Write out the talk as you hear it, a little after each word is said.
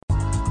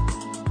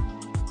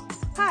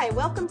Hi,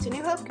 welcome to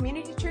New Hope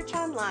Community Church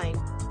Online.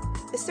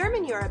 The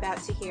sermon you are about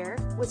to hear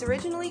was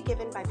originally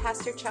given by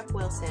Pastor Chuck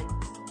Wilson.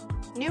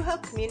 New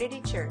Hope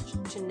Community Church,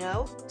 to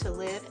know, to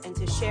live, and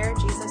to share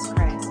Jesus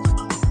Christ.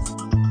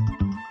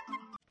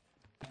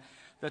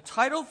 The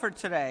title for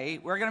today,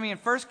 we're going to be in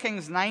 1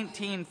 Kings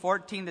 19,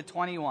 14 to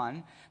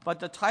 21, but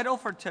the title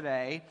for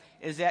today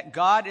is that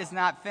God is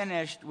not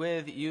finished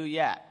with you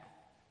yet.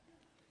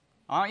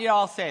 I want you to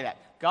all say that.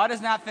 God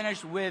is not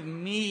finished with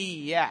me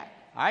yet.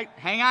 All right?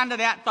 Hang on to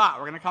that thought.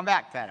 We're going to come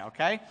back to that,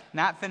 okay?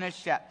 Not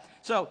finished yet.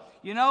 So,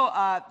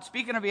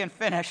 speaking of being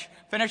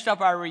finished up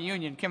our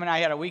reunion. Kim and I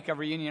had a week of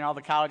reunion, all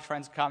the college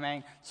friends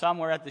coming. Some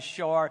were at the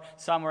shore.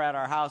 Some were at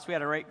our house. We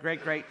had a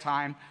great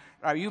time.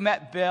 You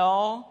met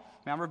Bill.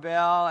 Remember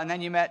Bill? And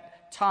then you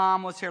met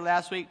Tom was here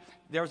last week.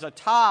 There was a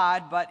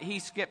Todd, but he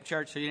skipped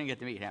church, so you didn't get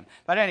to meet him.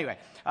 But anyway,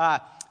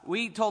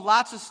 we told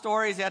lots of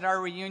stories at our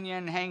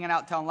reunion, hanging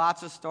out, telling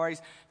lots of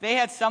stories. They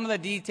had some of the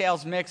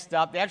details mixed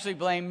up. They actually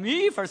blamed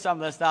me for some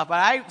of the stuff, but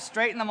I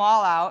straightened them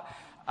all out.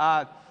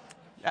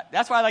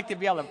 That's why I like to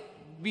be able to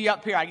be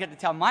up here. I get to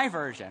tell my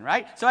version,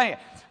 right? So anyway,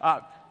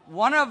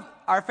 one of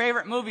our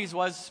favorite movies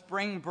was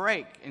Spring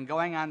Break and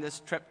going on this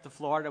trip to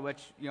Florida,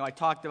 which I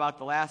talked about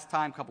the last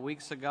time, a couple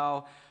weeks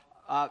ago.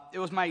 It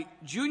was my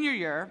junior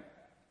year,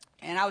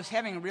 and I was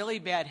having really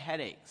bad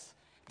headaches.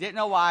 Didn't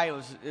know why.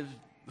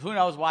 Who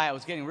knows why. I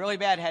was getting really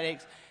bad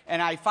headaches,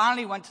 and I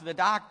finally went to the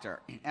doctor.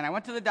 And I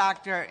went to the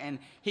doctor, and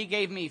he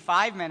gave me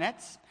 5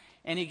 minutes,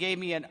 and he gave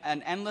me an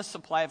endless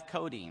supply of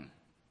codeine.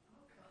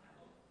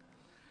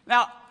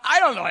 Now, I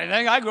don't know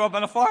anything. I grew up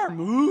on a farm.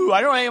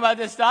 I don't know anything about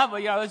this stuff,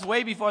 but it was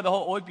way before the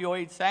whole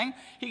opioids thing.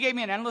 He gave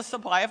me an endless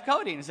supply of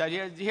codeine and said,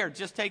 here,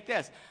 just take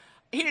this.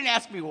 He didn't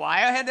ask me why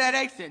I had that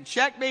accident.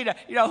 Check me to,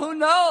 who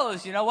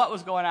knows, what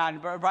was going on.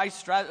 Bryce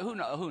Stress, who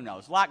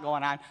knows, a lot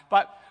going on.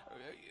 But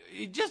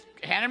he just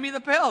handed me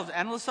the pills,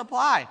 endless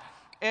supply.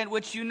 And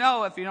which if you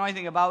know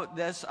anything about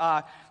this,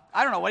 I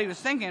don't know what he was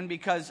thinking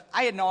because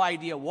I had no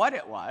idea what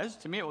it was.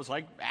 To me, it was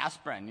like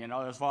aspirin,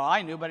 that's all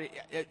I knew. But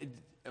it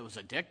was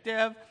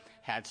addictive,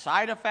 had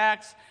side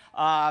effects.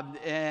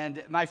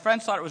 And my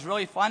friends thought it was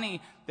really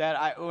funny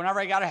that whenever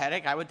I got a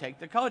headache, I would take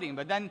the codeine.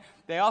 But then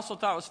they also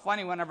thought it was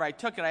funny whenever I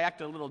took it, I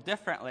acted a little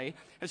differently.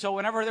 And so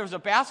whenever there was a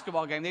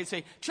basketball game, they'd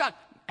say, Chuck,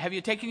 have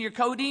you taken your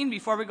codeine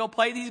before we go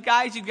play these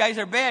guys? You guys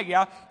are big,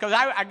 Because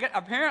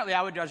apparently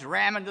I would just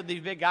ram into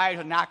these big guys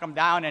and knock them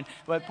down and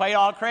would play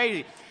all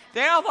crazy.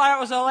 They all thought it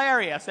was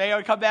hilarious. They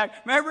would come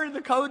back, remember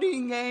the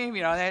codeine game?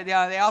 They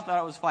all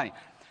thought it was funny.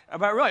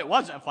 But really, it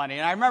wasn't funny.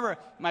 And I remember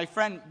my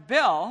friend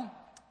Bill,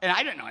 and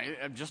I didn't know,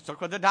 I just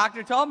took what the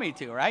doctor told me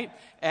to, right?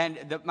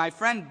 And my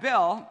friend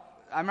Bill,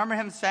 I remember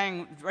him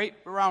saying right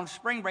around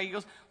spring break, he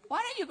goes, why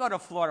don't you go to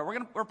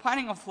Florida? We're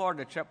planning a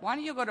Florida trip. Why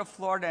don't you go to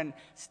Florida and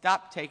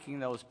stop taking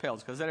those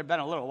pills? Because it had been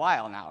a little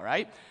while now,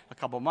 right? A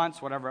couple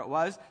months, whatever it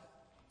was.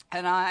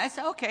 And I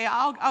said, okay,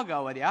 I'll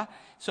go with you.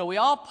 So we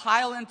all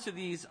pile into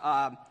these,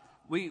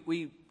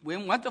 we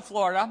went to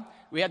Florida.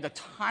 We had the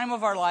time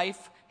of our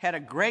life, had a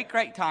great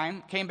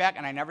time, came back,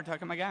 and I never took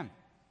them again.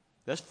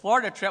 This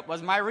Florida trip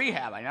was my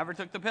rehab. I never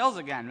took the pills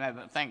again.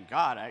 Thank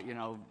God, you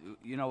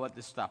know what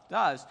this stuff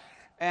does.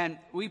 And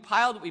we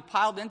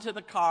piled into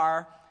the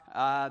car.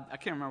 I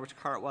can't remember which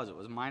car it was. It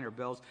was mine or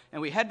Bill's. And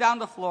we head down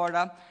to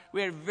Florida.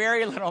 We had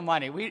very little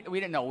money. We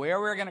didn't know where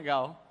we were going to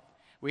go.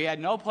 We had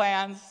no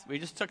plans. We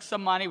just took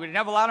some money. We didn't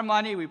have a lot of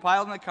money. We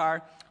piled in the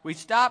car. We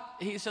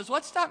stopped. He says,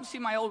 let's stop and see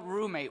my old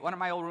roommate. One of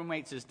my old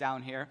roommates is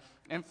down here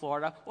in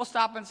Florida. We'll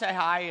stop and say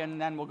hi,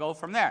 and then we'll go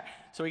from there.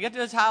 So we get to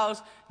his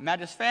house, met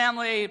his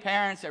family,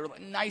 parents. They were the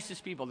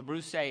nicest people, the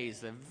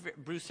Bruces.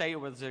 Bruce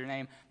was their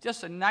name.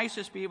 Just the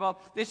nicest people.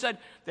 They said,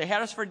 they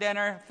had us for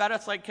dinner, fed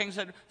us like kings.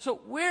 Said, so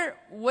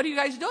what are you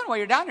guys doing while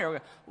you're down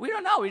here? We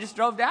don't know. We just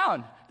drove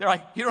down. They're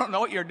like, you don't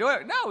know what you're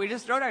doing? No, we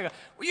just drove down. I go,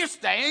 well, you're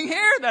staying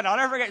here? Then I'll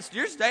never forget.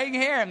 You're staying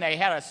here. And they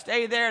had us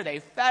stay there. They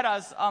fed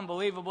us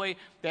unbelievably.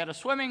 They had a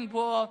swimming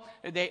pool.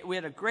 We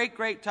had a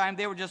great time.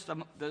 They were just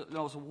the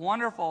most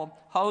wonderful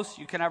hosts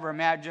you can ever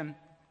imagine.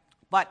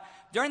 But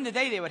during the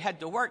day, they would head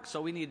to work,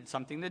 so we needed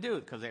something to do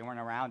because they weren't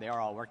around. They were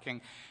all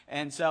working.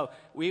 And so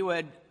we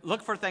would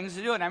look for things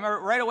to do. And I remember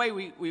right away,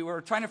 we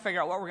were trying to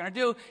figure out what we're going to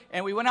do.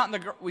 And we went out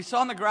we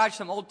saw in the garage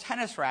some old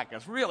tennis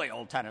rackets, really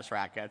old tennis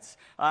rackets.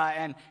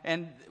 And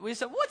we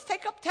said, well, let's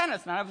take up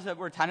tennis. None of us said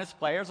we're tennis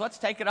players. Let's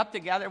take it up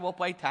together. We'll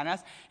play tennis.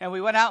 And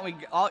we went out,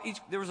 and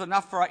there was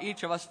enough for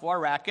each of us 4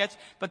 rackets,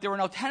 but there were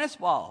no tennis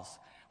balls.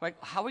 Like,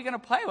 how are we going to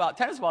play without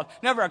tennis balls?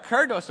 Never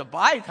occurred to us to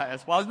buy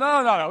tennis balls.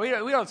 No. We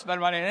don't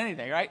spend money on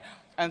anything, right?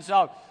 And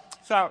so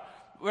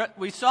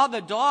we saw the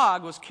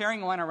dog was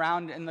carrying one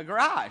around in the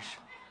garage.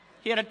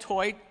 He had a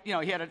toy,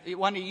 he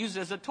wanted to use it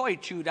as a toy,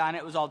 chewed on it.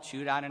 It was all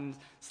chewed on and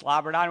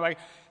slobbered on. We're like,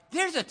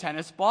 there's a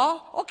tennis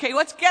ball. Okay,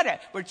 let's get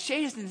it. We're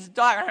chasing his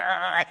dog.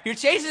 You're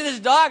chasing his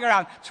dog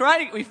around.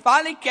 We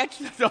finally catch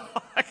the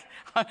dog.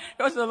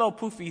 It was a little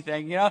poofy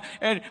thing, and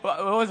it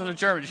wasn't a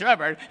German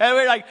Shepherd. And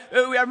I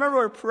remember we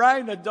were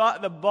prying the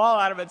ball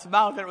out of its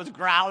mouth, and it was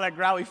growling.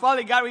 We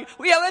finally got it.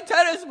 We have a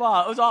tennis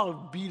ball. It was all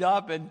beat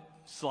up and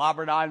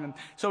slobbered on them.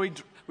 So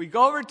we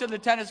go over to the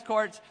tennis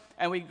courts,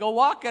 and we go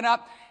walking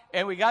up,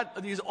 and we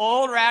got these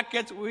old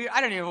rackets. We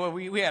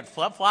had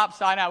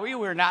flip-flops on out. We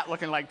were not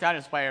looking like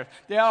tennis players.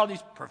 They had all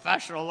these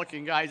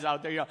professional-looking guys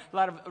out there. A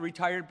lot of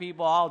retired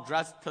people all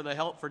dressed to the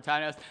hilt for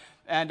tennis.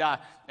 And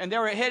they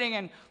were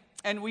hitting,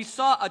 and we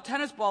saw a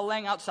tennis ball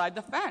laying outside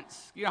the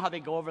fence. You know how they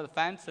go over the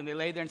fence, and they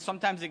lay there, and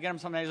sometimes they get them,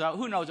 sometimes not.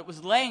 Who knows? It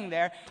was laying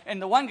there,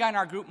 and the one guy in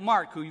our group,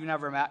 Mark, who you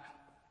never met,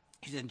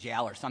 he's in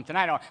jail or something.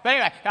 I don't know. But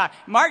anyway,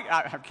 Mark,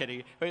 I'm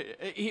kidding.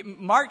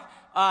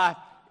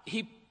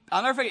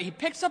 I'll never forget, he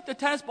picks up the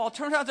tennis ball,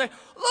 turns around and says,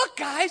 look,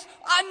 guys,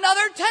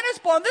 another tennis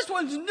ball. This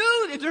one's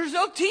new. There's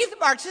no teeth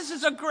marks. This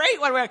is a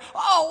great one. We're like,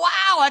 oh,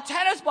 wow, a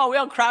tennis ball. We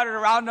all crowded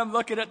around him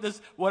looking at this,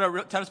 what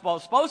a tennis ball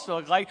is supposed to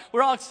look like.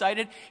 We're all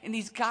excited. And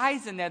these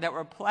guys in there that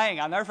were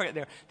playing, I'll never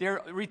forget,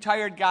 they're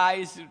retired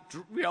guys,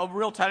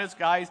 real tennis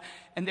guys.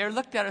 And they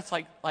looked at us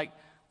like,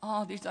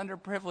 oh, these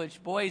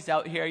underprivileged boys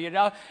out here, And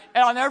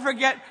I'll never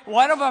forget,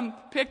 one of them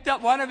picked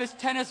up one of his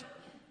tennis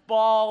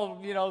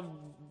ball,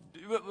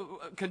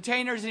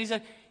 containers, and he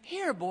said,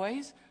 here,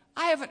 boys,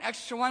 I have an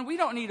extra one. We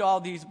don't need all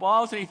these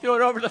balls. And he threw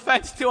it over the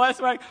fence to us.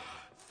 We're like,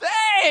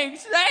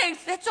 thanks.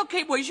 That's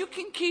okay, boys. You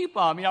can keep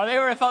them.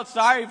 They felt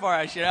sorry for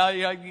us. You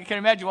can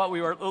imagine what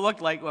we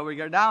looked like when we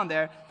got down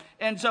there.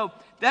 And so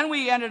then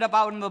we ended up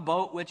out on the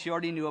boat, which you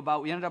already knew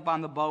about. We ended up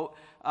on the boat.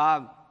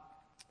 There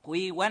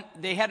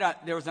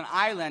was an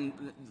island,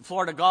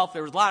 Florida Gulf.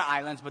 There was a lot of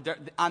islands,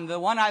 but on the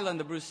one island,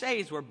 the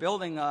Bruces were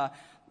building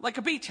like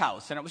a beach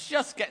house, and it was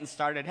just getting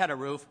started. It had a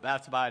roof.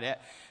 That's about it.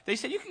 They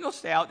said, you can go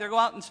stay out there, go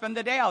out and spend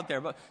the day out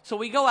there. So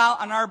we go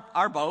out on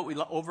our boat. We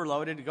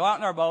overloaded to go out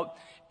on our boat,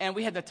 and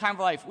we had the time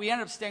of our life. We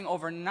ended up staying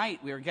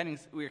overnight. We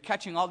were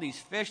catching all these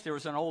fish. There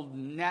was an old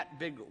net,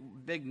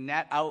 big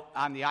net out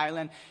on the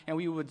island, and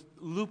we would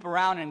loop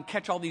around and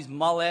catch all these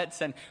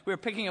mullets, and we were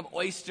picking up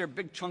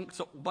big chunks,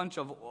 a bunch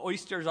of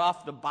oysters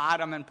off the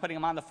bottom and putting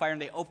them on the fire,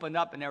 and they opened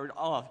up, and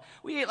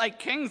we ate like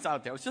kings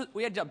out there.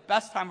 We had the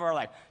best time of our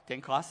life.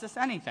 Didn't cost us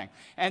anything.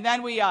 And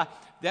then we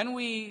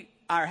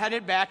are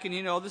headed back, and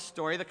you know the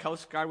story, the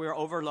Coast Guard, we were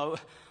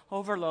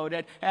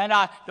overloaded, and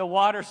the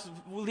water's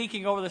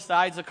leaking over the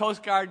sides. The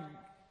Coast Guard,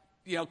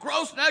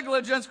 gross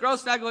negligence.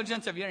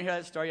 If you didn't hear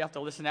that story, you have to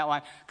listen to that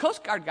one.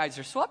 Coast Guard guys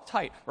are so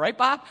uptight, right,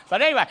 Bob?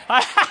 But anyway,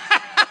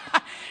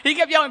 he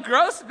kept yelling,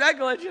 gross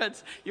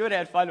negligence. You would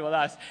have had fun with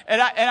us.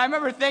 And I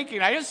remember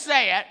thinking, I didn't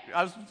say it,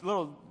 I was a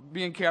little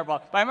being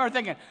careful, but I remember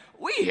thinking,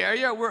 we hear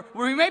you,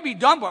 we may be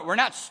dumb, but we're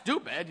not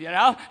stupid,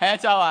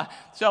 And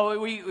so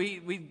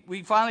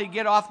we finally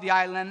get off the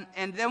island,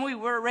 and then we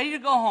were ready to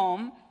go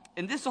home.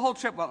 And the whole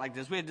trip went like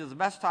this. We had the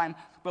best time,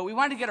 but we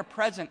wanted to get a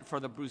present for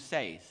the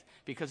Bruces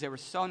because they were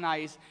so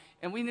nice,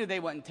 and we knew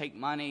they wouldn't take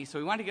money, so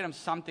we wanted to get them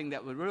something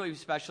that would really be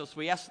special. So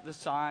we asked the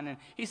son, and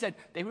he said,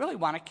 they really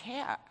want a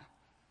cat.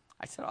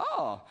 I said,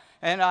 oh.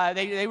 And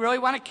they really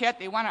want a cat.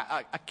 They want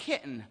a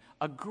kitten,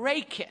 a gray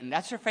kitten.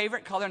 That's their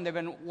favorite color, and they've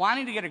been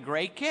wanting to get a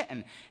gray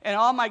kitten. And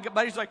all my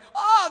buddies were like,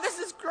 oh, this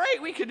is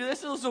great. We could do this.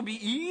 This will be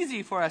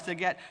easy for us to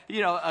get,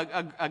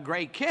 a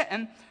gray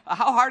kitten.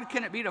 How hard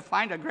can it be to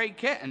find a gray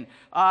kitten?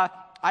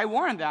 I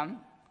warned them.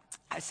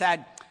 I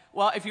said,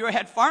 well, if you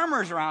had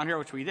farmers around here,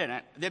 which we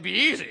didn't, it'd be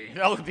easy.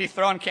 They'll be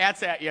throwing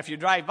cats at you if you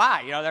drive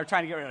by. They're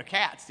trying to get rid of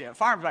cats.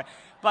 Farms.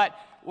 But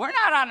we're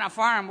not on a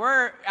farm.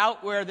 We're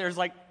out where there's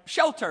like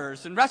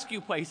shelters and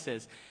rescue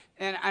places.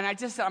 And I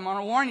just said, I'm going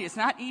to warn you, it's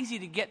not easy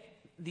to get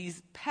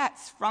these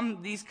pets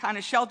from these kind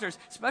of shelters,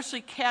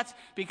 especially cats,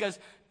 because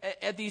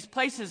at these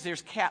places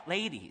there's cat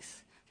ladies.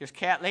 There's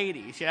cat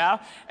ladies,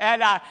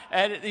 and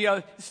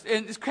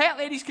cat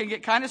ladies can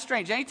get kind of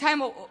strange.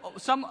 Anytime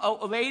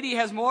a lady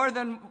has more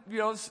than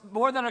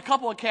a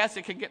couple of cats,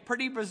 it can get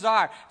pretty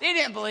bizarre. They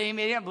didn't believe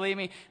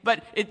me.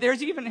 But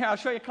there's even here. I'll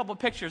show you a couple of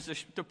pictures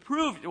to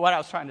prove what I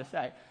was trying to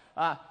say.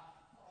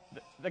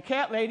 The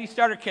cat lady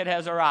starter kit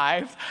has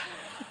arrived.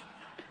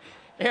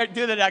 Here,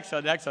 do the next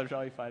one. The next one's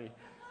really funny.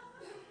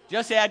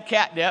 Just add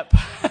catnip.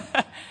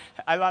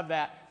 I love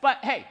that. But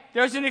hey,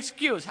 there's an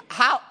excuse.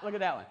 Look at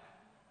that one.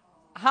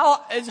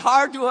 How it's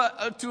hard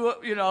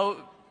to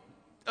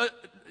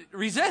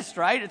resist,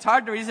 right? It's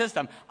hard to resist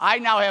them. I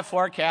now have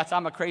 4 cats.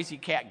 I'm a crazy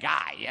cat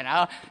guy,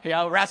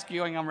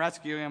 rescuing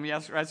them,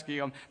 yes, rescue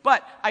them.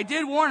 But I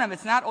did warn them,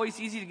 it's not always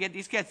easy to get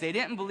these cats. They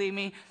didn't believe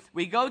me.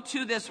 We go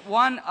to this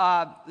one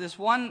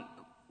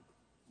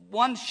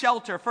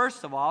shelter,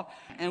 first of all,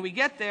 and we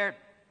get there,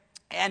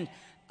 and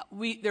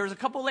there was a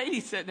couple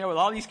ladies sitting there with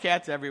all these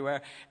cats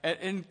everywhere,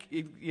 and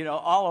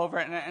all over.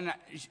 And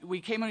we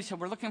came in and we said,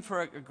 we're looking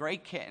for a gray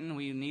kitten.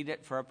 We need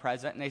it for a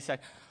present. And they said,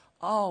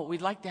 oh,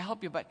 we'd like to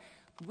help you, but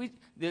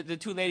the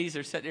 2 ladies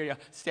are sitting there,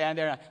 stand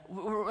there.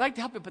 We'd like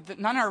to help you, but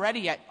none are ready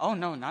yet. Oh,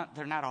 no,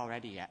 they're not all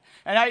ready yet.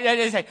 And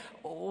they say,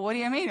 what do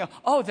you mean?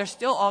 Oh, they're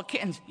still all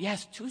kittens.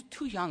 Yes,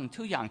 too young.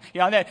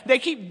 They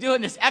keep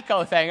doing this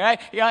echo thing, right?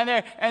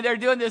 And they're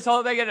doing this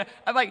whole thing. And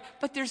I'm like,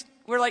 but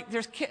we're like,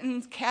 there's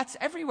cats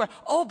everywhere.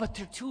 Oh, but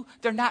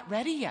they're not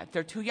ready yet.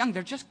 They're too young.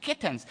 They're just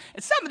kittens.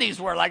 And some of these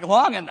were like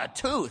long in the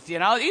tooth, you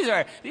know. These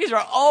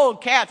are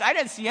old cats. I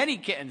didn't see any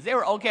kittens. They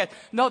were old cats.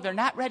 No, they're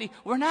not ready.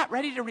 We're not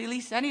ready to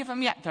release any of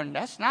them yet. They're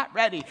just not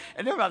ready.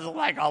 And there was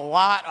like a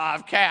lot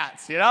of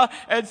cats, you know.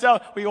 And so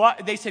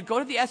they said, go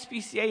to the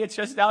SPCA. It's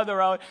just down the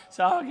road.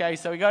 So, okay,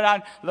 so we go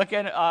down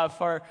looking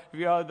for,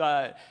 you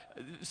know,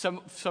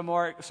 some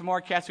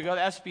more cats. We go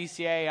to the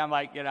SPCA.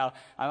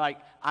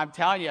 I'm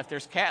telling you, if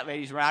there's cat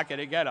ladies, we're not going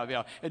to get them. You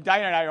know, and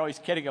Diana and I are always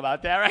kidding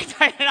about that, right?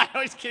 Diana and I are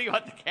always kidding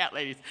about the cat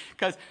ladies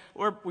because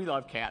we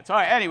love cats. All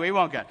right, anyway, we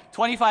won't get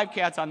 25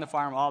 cats on the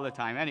farm all the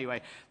time.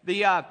 Anyway,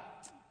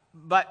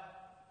 but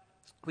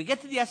we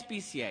get to the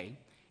SPCA,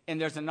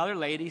 and there's another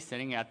lady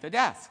sitting at the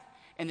desk.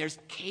 And there's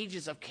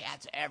cages of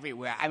cats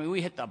everywhere. I mean,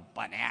 we hit the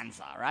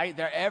bonanza, right?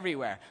 They're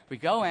everywhere. We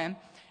go in,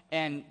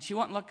 and she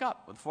wouldn't look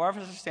up. The four of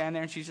us are standing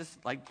there, and she's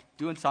just like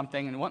doing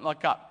something and wouldn't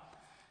look up.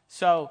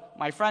 So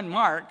my friend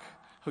Mark,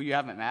 who you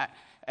haven't met,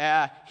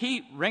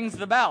 he rings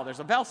the bell. There's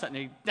a bell sitting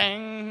there.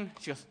 Ding.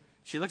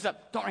 She looks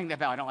up. Don't ring that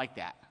bell. I don't like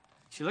that.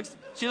 She looks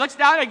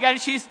down again.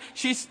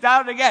 She's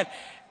down again.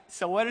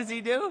 So what does he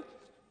do?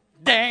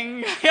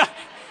 Ding.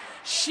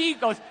 She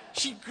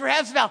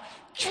grabs the bell.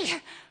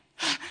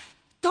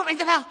 Don't ring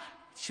the bell.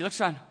 She looks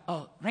around.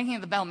 Oh,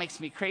 ringing the bell makes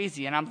me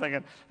crazy. And I'm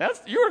thinking,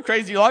 you were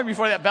crazy long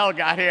before that bell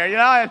got here, you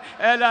know?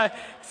 And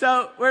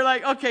so we're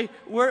like, okay,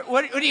 what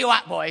do you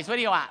want, boys? What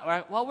do you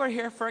want? We're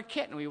here for a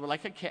kitten. We would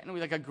like a kitten. We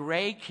like a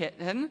gray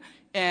kitten.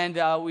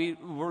 And we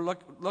were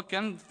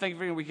looking,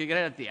 thinking we could get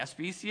it at the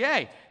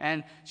SPCA.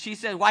 And she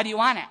said, why do you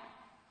want it?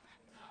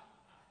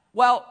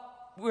 Well,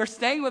 we're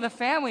staying with a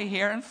family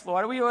here in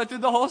Florida. We went through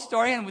the whole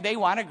story, and they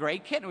want a gray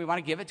kitten. We want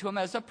to give it to them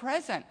as a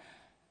present.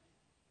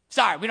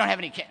 Sorry, we don't have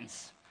any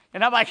kittens.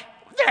 And I'm like,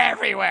 they're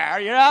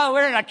everywhere, you know?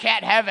 We're in a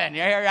cat heaven,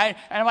 right?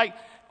 And I'm like,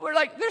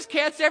 there's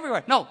cats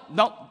everywhere. No,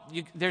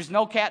 there's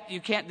no cat.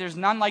 You can't. There's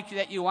none like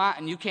that you want,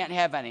 and you can't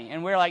have any.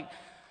 And we're like,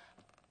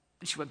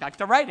 she went back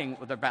to writing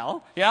with her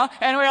bell, you know?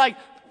 And we're like,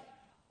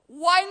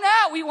 why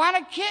not? We want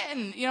a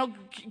kitten, you know?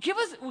 Give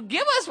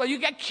us one. You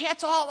got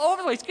cats all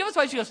over the place. Give us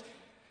one. She goes.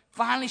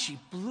 Finally, she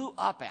blew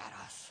up at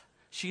us.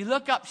 She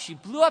looked up, she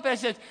blew up and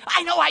said,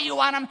 I know why you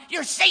want them.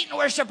 You're Satan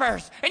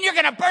worshipers, and you're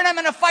going to burn them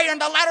in a fire, and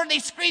the louder they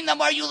scream, the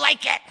more you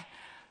like it.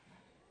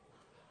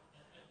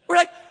 We're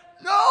like,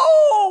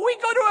 no, we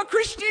go to a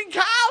Christian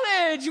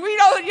college. We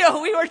don't, you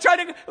know, we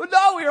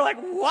were like,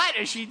 what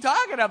is she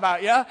talking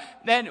about? You know?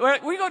 Then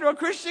we go to a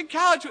Christian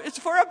college. It's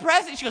for a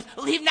present. She goes,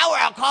 leave now or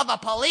I'll call the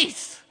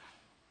police.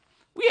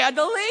 We had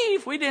to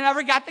leave. We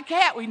never got the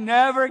cat. We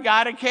never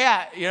got a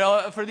cat, you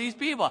know, for these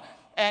people.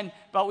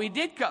 But we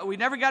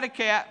never got a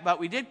cat, but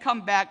we did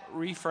come back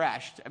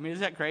refreshed. I mean,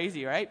 isn't that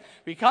crazy, right?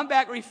 We come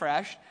back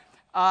refreshed,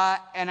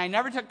 and I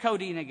never took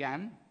codeine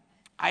again.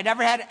 I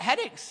never had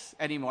headaches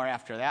anymore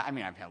after that. I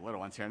mean, I've had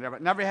little ones here and there,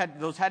 but never had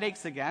those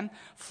headaches again.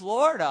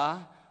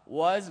 Florida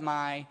was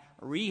my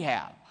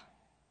rehab.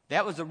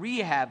 That was a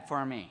rehab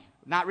for me.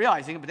 Not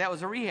realizing it, but that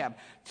was a rehab.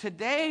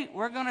 Today,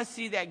 we're going to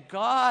see that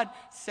God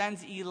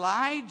sends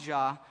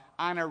Elijah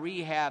on a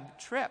rehab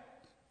trip.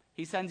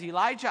 He sends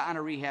Elijah on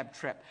a rehab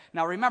trip.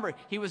 Now remember,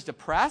 he was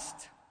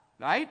depressed,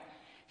 right?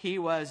 He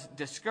was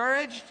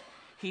discouraged.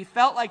 He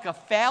felt like a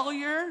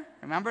failure.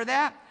 Remember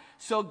that?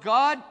 So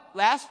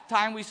last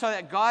time we saw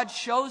that God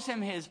shows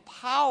him his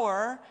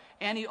power,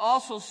 and he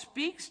also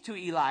speaks to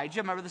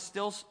Elijah. Remember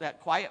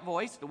that quiet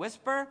voice, the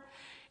whisper?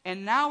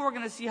 And now we're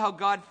going to see how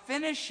God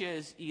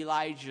finishes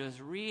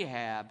Elijah's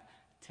rehab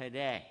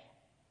today.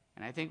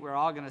 And I think we're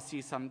all going to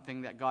see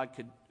something that God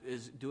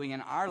is doing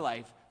in our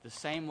life the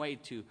same way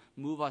to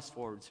move us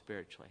forward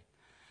spiritually.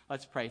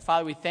 Let's pray.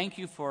 Father, we thank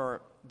you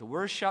for the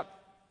worship.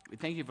 We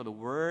thank you for the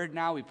word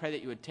now. We pray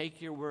that you would take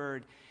your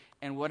word,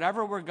 and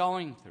whatever we're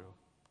going through,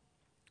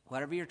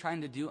 whatever you're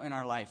trying to do in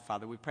our life,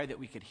 Father, we pray that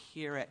we could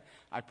hear it.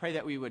 I pray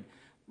that we would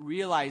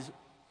realize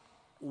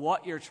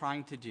what you're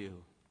trying to do,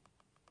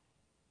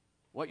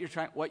 what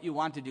you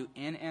want to do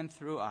in and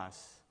through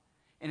us.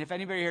 And if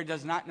anybody here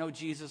does not know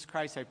Jesus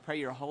Christ, I pray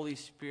your Holy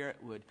Spirit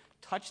would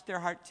touch their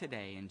heart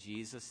today in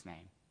Jesus'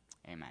 name.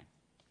 Amen.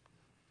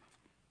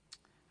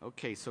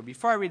 Okay, so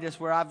before I read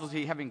this, we're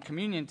obviously having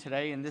communion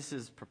today, and this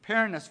is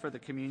preparing us for the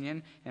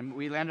communion, and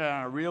we landed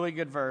on a really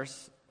good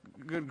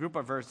group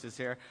of verses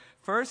here.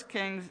 1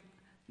 Kings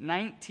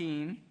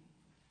 19,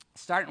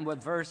 starting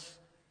with verse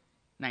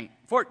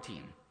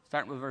 14.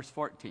 Starting with verse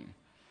 14.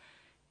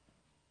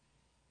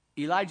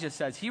 Elijah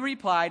says, he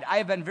replied, I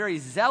have been very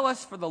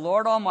zealous for the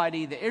Lord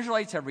Almighty. The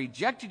Israelites have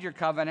rejected your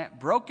covenant,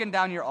 broken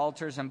down your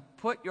altars, and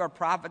put your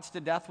prophets to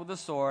death with the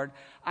sword.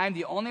 I am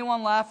the only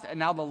one left, and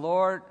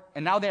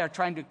now they are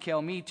trying to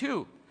kill me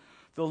too.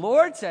 The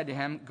Lord said to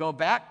him, go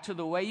back to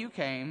the way you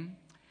came,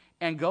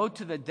 and go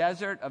to the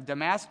desert of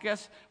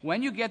Damascus.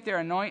 When you get there,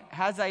 anoint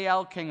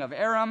Hazael, king of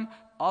Aram.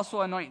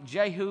 Also anoint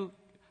Jehu,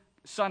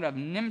 son of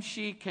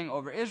Nimshi, king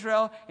over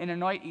Israel, and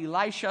anoint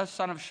Elisha,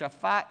 son of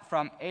Shaphat,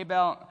 from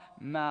Abel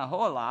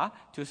Maholah,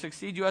 to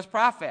succeed you as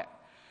prophet.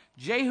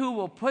 Jehu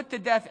will put to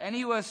death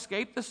any who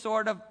escape the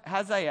sword of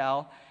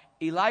Hazael,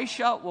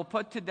 Elisha will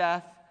put to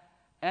death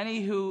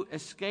any who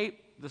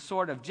escape the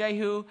sword of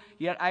Jehu,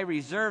 yet I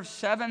reserve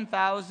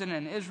 7,000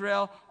 in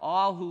Israel,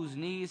 all whose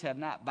knees have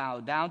not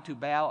bowed down to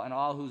Baal, and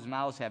all whose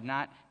mouths have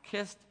not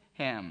kissed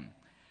him.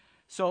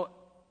 So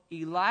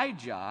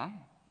Elijah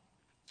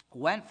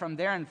went from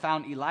there and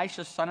found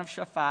Elisha, son of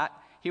Shaphat.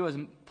 He was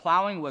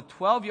plowing with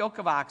 12 yoke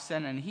of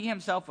oxen, and he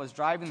himself was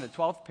driving the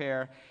 12th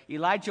pair.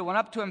 Elijah went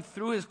up to him,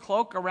 threw his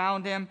cloak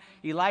around him.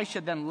 Elisha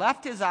then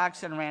left his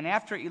oxen and ran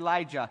after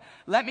Elijah.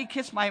 "Let me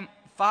kiss my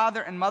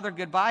father and mother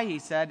goodbye," he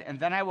said, "and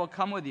then I will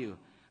come with you."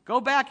 "Go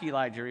back,"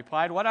 Elijah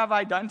replied. "What have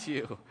I done to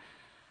you?"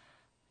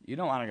 You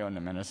don't want to go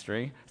into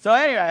ministry. So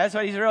anyway, that's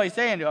what he's really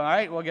saying to him. All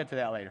right, we'll get to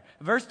that later.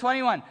 Verse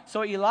 21,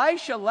 so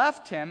Elisha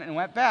left him and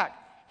went back.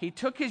 He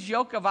took his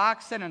yoke of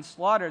oxen and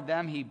slaughtered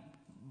them. He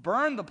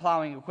burned the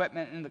plowing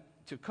equipment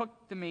to cook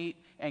the meat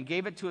and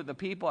gave it to the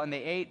people, and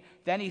they ate.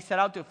 Then he set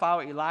out to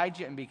follow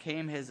Elijah and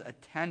became his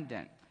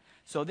attendant.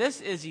 So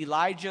this is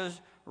Elijah's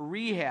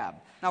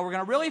rehab. Now we're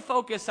going to really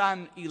focus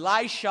on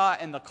Elisha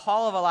and the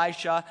call of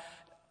Elisha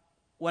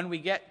when we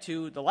get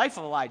to the life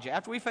of Elijah.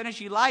 After we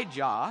finish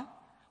Elijah,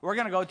 we're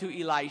going to go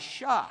to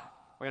Elisha.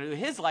 We're going to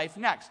do his life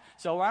next.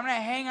 So I'm going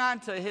to hang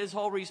on to his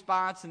whole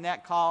response and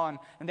that call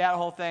and that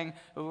whole thing.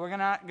 But we're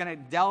not going to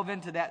delve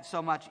into that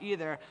so much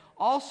either.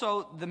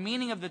 Also, the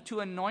meaning of the two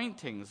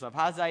anointings of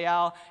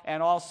Hazael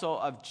and also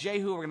of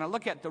Jehu. We're going to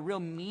look at the real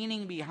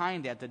meaning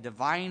behind that, the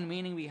divine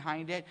meaning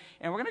behind it.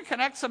 And we're going to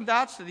connect some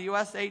dots to the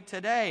USA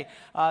Today.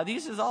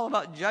 This is all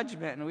about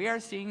judgment, and we are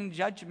seeing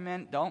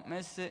judgment. Don't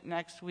miss it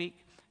next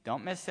week.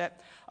 Don't miss it.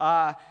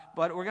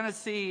 But we're going to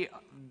see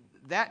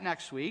that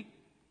next week.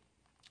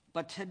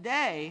 But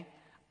today,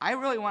 I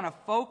really want to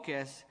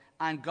focus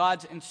on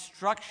God's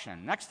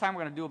instruction. Next time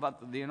we're going to do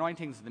about the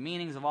anointings, the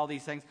meanings of all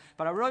these things.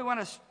 But I really want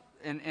to,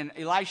 and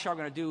Elisha we're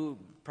going to do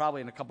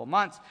probably in a couple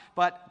months.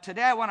 But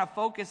today I want to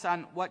focus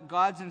on what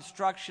God's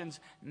instructions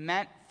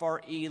meant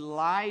for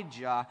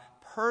Elijah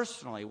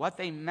personally, what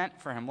they meant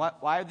for him,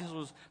 why this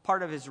was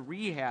part of his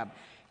rehab.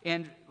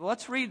 And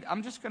let's read,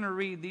 I'm just going to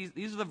read,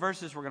 these are the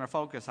verses we're going to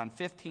focus on,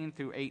 15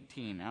 through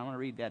 18. I want to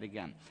read that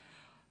again.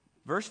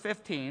 Verse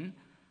 15,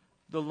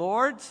 the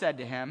Lord said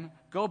to him,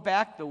 go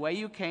back the way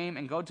you came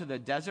and go to the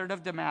desert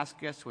of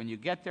Damascus. When you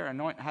get there,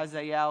 anoint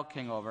Hazael,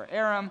 king over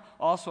Aram.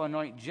 Also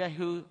anoint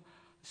Jehu,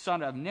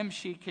 son of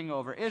Nimshi, king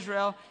over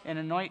Israel. And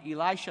anoint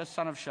Elisha,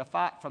 son of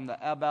Shaphat, from the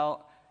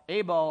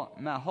Abel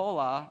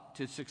Meholah,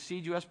 to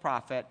succeed you as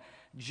prophet.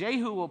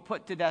 Jehu will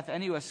put to death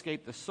any who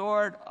escape the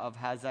sword of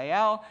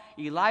Hazael.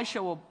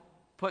 Elisha will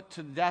put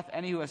to death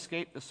any who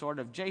escape the sword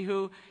of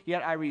Jehu.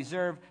 Yet I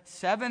reserve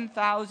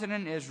 7,000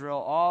 in Israel,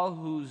 all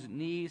whose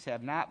knees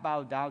have not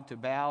bowed down to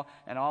Baal,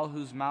 and all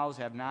whose mouths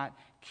have not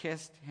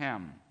kissed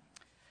him.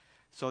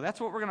 So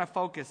that's what we're going to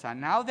focus on.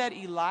 Now that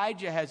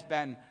Elijah has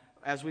been,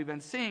 as we've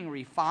been seeing,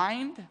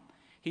 refined,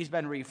 he's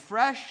been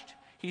refreshed,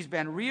 he's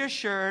been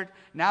reassured,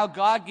 now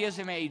God gives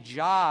him a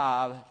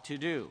job to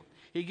do.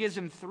 He gives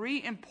him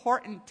 3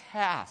 important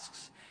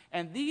tasks.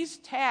 And these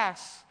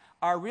tasks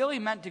are really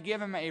meant to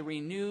give him a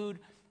renewed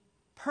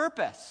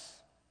purpose.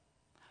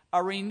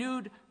 A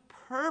renewed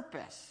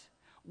purpose.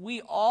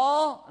 We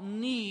all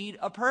need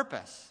a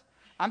purpose.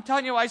 I'm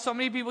telling you why so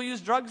many people use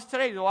drugs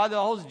today. Why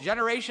the whole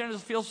generation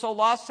feels so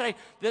lost today.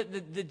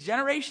 The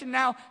generation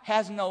now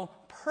has no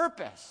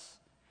purpose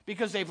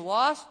because they've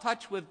lost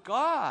touch with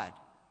God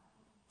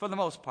for the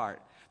most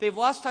part. They've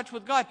lost touch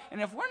with God.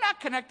 And if we're not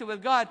connected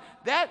with God,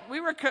 that we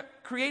were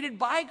created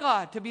by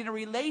God to be in a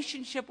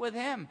relationship with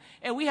him.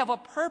 And we have a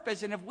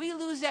purpose. And if we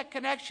lose that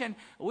connection,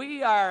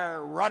 we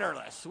are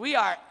rudderless. We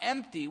are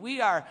empty.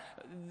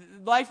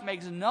 Life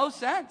makes no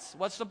sense.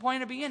 What's the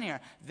point of being here?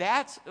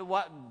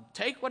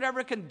 Take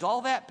whatever can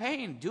dull that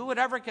pain. Do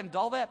whatever can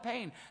dull that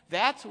pain.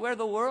 That's where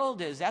the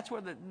world is. That's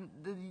where the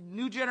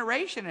new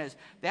generation is.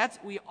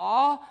 We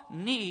all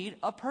need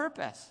a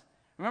purpose.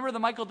 Remember the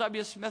Michael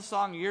W. Smith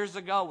song years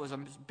ago? It was a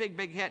big,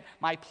 big hit,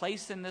 My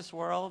Place in This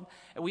World.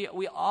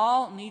 We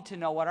all need to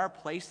know what our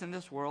place in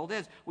this world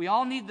is. We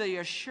all need the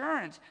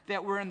assurance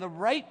that we're in the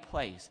right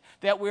place,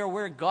 that we're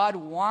where God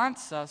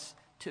wants us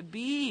to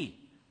be.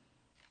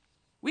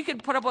 We can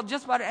put up with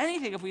just about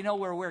anything if we know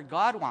we're where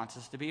God wants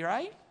us to be,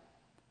 right?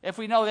 If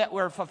we know that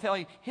we're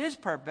fulfilling his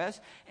purpose.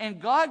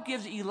 And God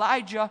gives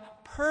Elijah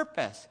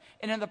purpose.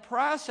 And in the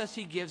process,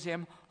 he gives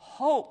him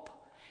hope.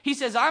 He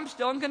says, I'm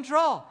still in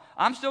control.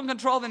 I'm still in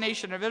control of the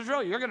nation of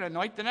Israel. You're going to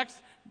anoint the next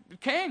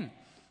king.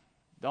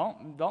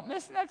 Don't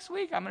miss next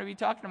week. I'm going to be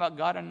talking about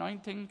God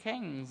anointing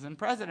kings and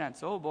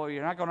presidents. Oh, boy,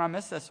 you're not going to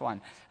miss this one.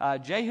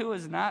 Jehu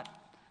is not.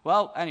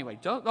 Well, anyway,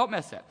 don't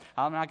miss it.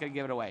 I'm not going to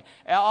give it away.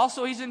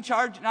 Also, he's in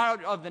charge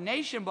not of the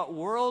nation, but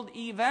world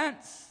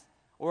events.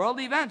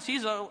 World events.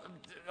 He's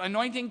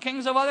anointing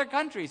kings of other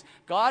countries.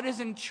 God is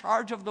in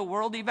charge of the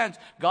world events.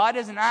 God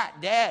is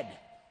not dead.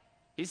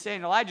 He's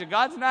saying, Elijah,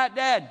 God's not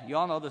dead. You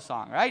all know the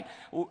song, right?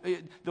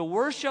 The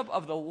worship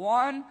of the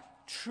one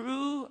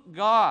true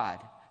God,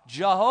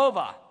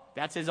 Jehovah,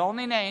 that's his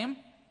only name,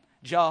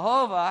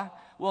 Jehovah,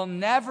 will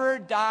never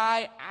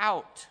die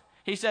out.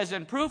 He says,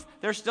 in proof,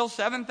 there's still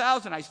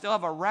 7,000. I still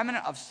have a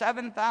remnant of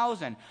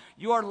 7,000.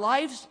 Your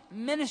life's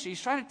ministry,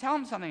 he's trying to tell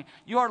him something.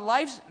 Your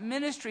life's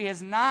ministry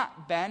has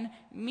not been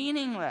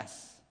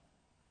meaningless.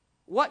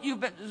 What you've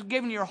been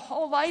given your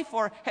whole life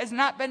for has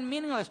not been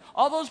meaningless.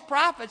 All those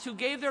prophets who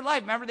gave their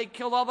life, remember they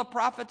killed all the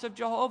prophets of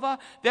Jehovah?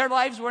 Their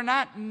lives were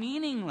not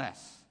meaningless.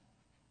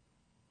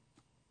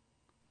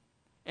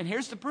 And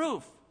here's the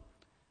proof.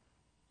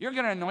 You're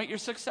going to anoint your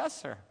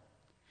successor.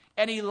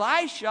 And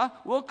Elisha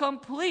will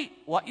complete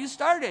what you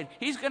started.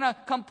 He's going to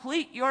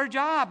complete your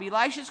job.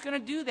 Elisha's going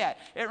to do that.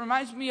 It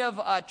reminds me of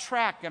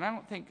track, and I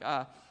don't think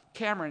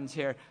Cameron's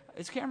here.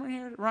 Is Cameron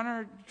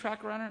here?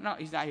 Track runner? No,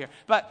 he's not here.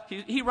 But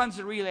he runs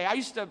the relay. I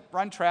used to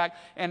run track,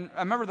 and I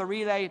remember the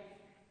relay.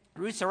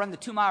 We used to run the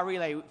 2-mile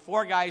relay.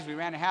 4 guys, we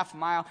ran a half a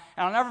mile.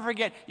 And I'll never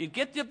forget, you'd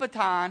get the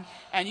baton,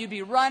 and you'd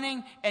be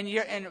running, and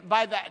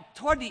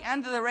toward the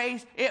end of the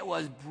race, it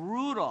was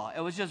brutal. It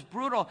was just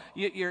brutal.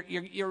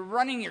 You're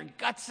running your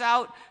guts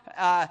out.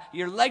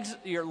 Your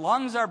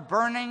lungs are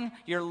burning.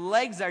 Your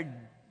legs are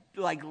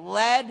like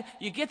lead.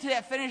 You get to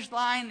that finish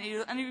line.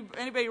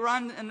 Anybody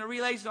run in the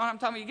relays? Know what I'm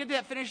talking about? You get to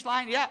that finish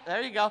line. Yeah,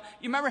 there you go.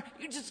 You remember,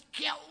 you just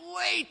can't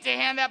wait to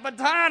hand that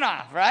baton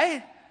off,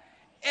 right?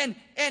 And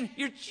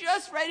you're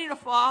just ready to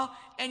fall,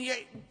 and you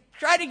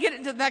try to get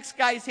it into the next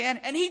guy's hand,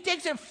 and he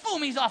takes it,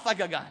 boom, he's off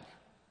like a gun.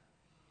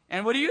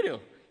 And what do?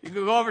 You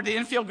go over to the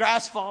infield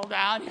grass, fall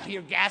down,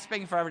 you're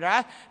gasping for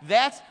breath.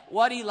 That's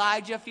what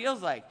Elijah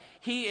feels like.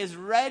 He is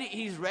ready,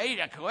 he's ready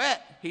to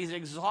quit. He's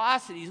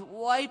exhausted, he's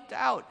wiped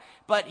out.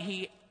 But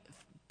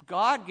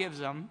God gives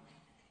him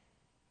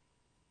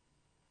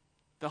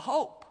the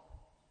hope.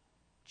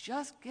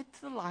 Just get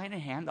to the line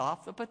and hand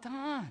off the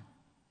baton.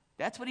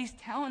 That's what he's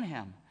telling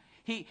him.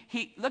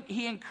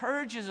 He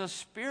encourages a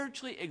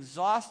spiritually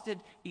exhausted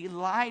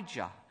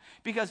Elijah,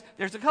 because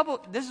there's a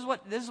couple.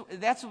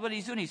 That's what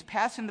he's doing. He's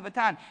passing the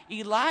baton.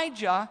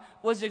 Elijah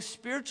was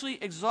spiritually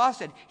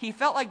exhausted. He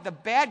felt like the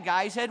bad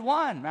guys had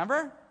won.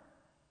 Remember,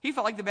 he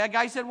felt like the bad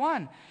guys had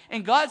won,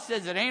 and God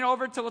says it ain't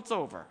over till it's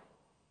over.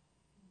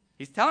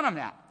 He's telling him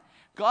that.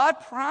 God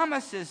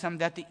promises him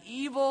that the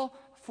evil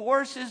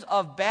forces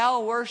of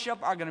Baal worship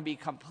are going to be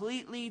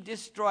completely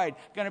destroyed,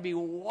 going to be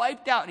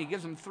wiped out. And he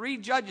gives them 3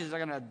 judges that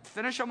are going to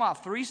finish them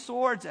off, 3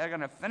 swords that are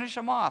going to finish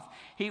them off.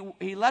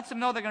 He lets them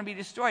know they're going to be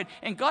destroyed.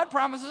 And God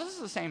promises us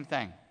the same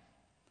thing.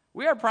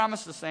 We are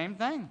promised the same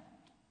thing.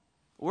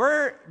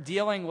 We're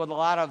dealing with a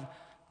lot of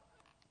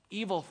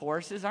evil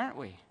forces, aren't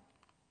we?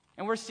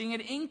 And we're seeing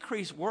it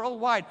increase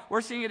worldwide.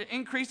 We're seeing it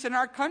increase in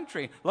our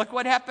country. Look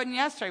what happened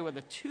yesterday with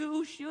the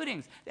 2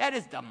 shootings. That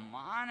is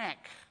demonic.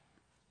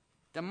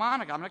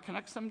 Demonic. I'm going to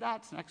connect some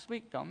dots next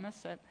week. Don't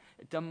miss it.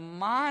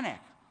 Demonic.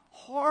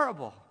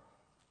 Horrible.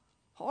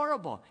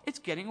 Horrible. It's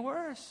getting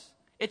worse.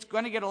 It's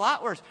going to get a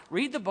lot worse.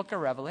 Read the book of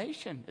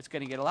Revelation. It's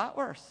going to get a lot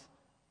worse.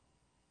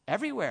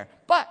 Everywhere.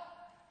 But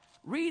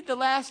read the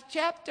last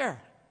chapter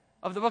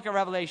of the book of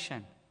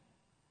Revelation.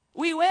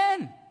 We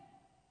win.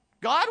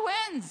 God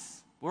wins.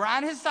 We're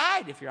on his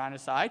side. If you're on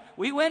his side,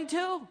 we win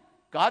too.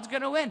 God's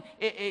going to win.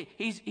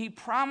 He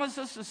promised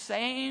us the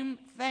same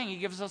thing. He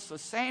gives us the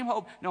same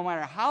hope. No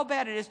matter how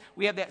bad it is,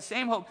 we have that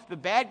same hope. The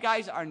bad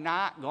guys are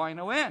not going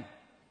to win.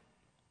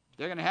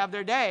 They're going to have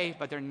their day,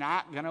 but they're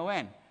not going to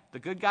win. The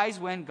good guys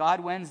win,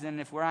 God wins,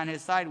 and if we're on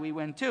his side, we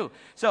win too.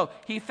 So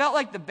he felt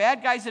like the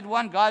bad guys had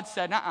won. God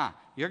said,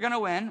 you're going to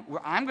win.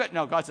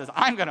 God says,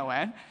 I'm going to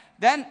win.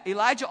 Then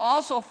Elijah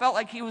also felt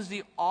like he was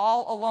the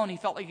all alone. He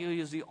felt like he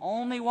was the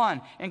only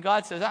one. And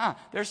God says,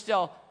 there's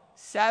still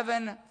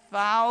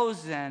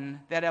 7,000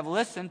 that have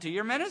listened to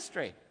your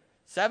ministry.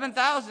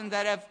 7,000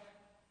 that have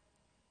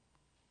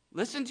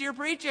listened to your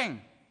preaching.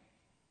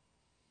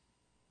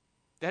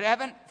 That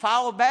haven't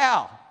followed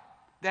Baal.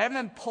 That haven't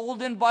been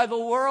pulled in by the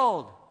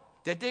world.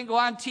 That didn't go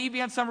on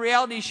TV on some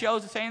reality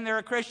shows saying they're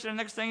a Christian, and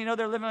next thing you know,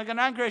 they're living like a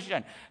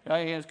non-Christian.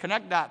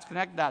 Connect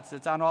dots.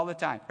 It's on all the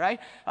time, right?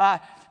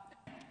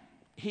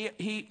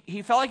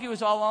 He felt like he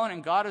was all alone,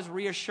 and God is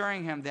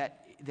reassuring him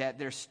that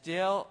there's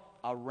still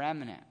a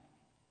remnant.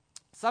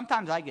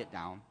 Sometimes I get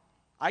down.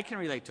 I can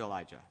relate to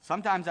Elijah.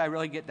 Sometimes I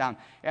really get down.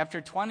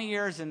 After 20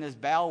 years in this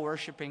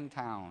Baal-worshiping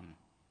town,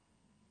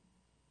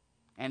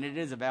 and it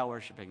is a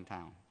Baal-worshiping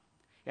town,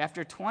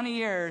 after 20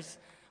 years,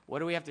 what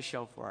do we have to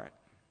show for it?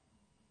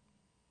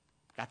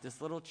 Got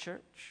this little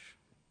church.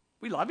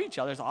 We love each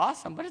other. It's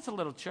awesome, but it's a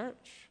little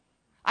church.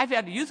 I've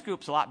had youth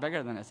groups a lot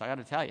bigger than this, I got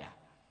to tell you.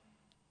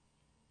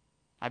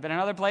 I've been in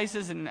other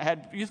places and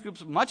had youth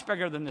groups much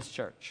bigger than this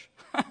church.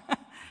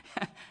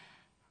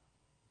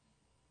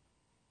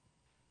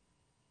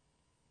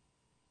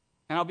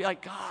 And I'll be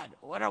like, God,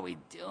 what are we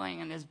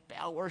doing in this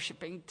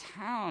Baal-worshiping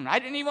town? I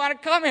didn't even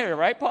want to come here,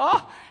 right,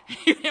 Paul?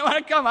 You didn't want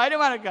to come. I didn't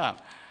want to come.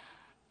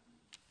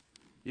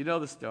 You know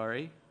the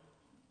story.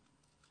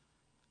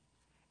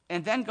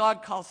 And then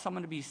God calls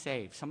someone to be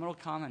saved. Someone will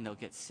come and they'll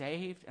get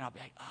saved, and I'll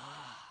be like,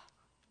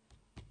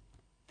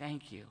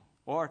 thank you.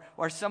 Or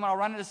someone, I'll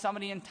run into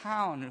somebody in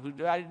town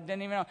who I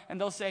didn't even know,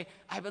 and they'll say,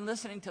 I've been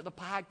listening to the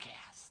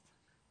podcast.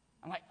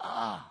 I'm like,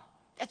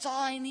 that's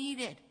all I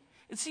needed.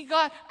 And see,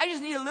 God, I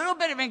just need a little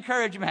bit of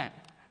encouragement.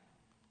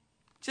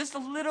 Just a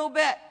little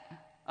bit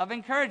of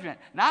encouragement.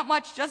 Not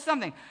much, just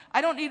something. I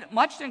don't need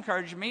much to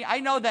encourage me. I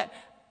know that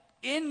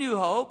in New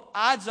Hope,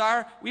 odds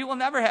are we will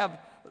never have,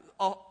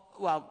 I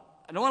don't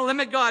want to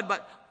limit God,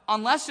 but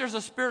unless there's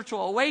a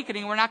spiritual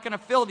awakening, we're not going to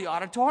fill the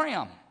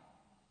auditorium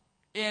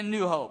in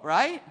New Hope,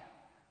 right?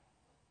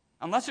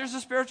 Unless there's a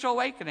spiritual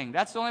awakening.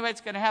 That's the only way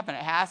it's going to happen.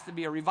 It has to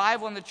be a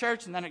revival in the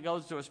church, and then it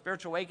goes to a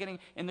spiritual awakening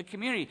in the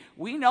community.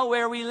 We know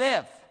where we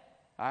live,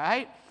 all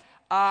right?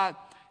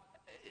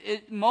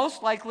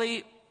 Most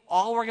likely,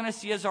 all we're going to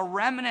see is a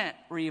remnant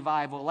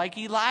revival, like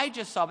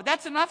Elijah saw. But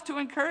that's enough to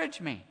encourage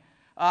me.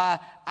 You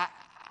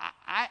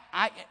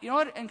know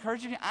what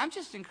encourages me? I'm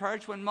just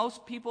encouraged when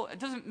most people, it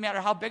doesn't matter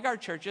how big our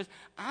church is,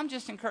 I'm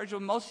just encouraged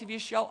when most of you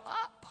show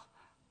up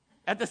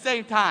at the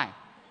same time.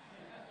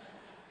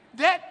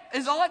 That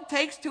is all it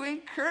takes to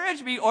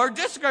encourage me or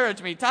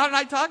discourage me. Todd and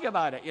I talk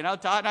about it.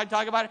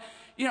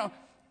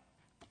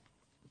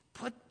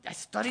 I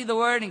study the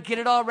Word and get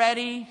it all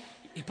ready.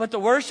 You put the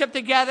worship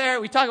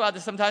together. We talk about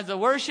this sometimes. The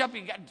worship,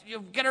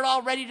 you get it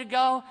all ready to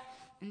go.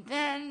 And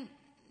then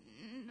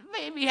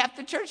maybe half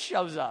the church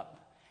shows up.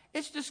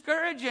 It's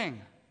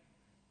discouraging.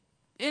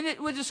 And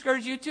it would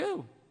discourage you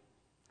too.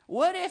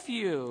 What if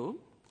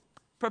you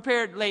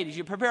prepare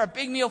a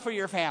big meal for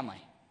your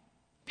family?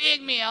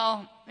 Big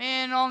meal,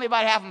 and only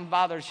about half of them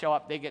bother to show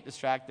up. They get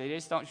distracted. They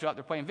just don't show up.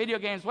 They're playing video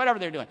games, whatever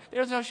they're doing. They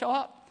just don't show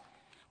up.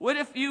 What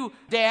if you,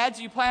 dads,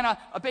 you plan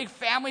a big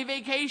family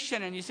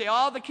vacation, and you say,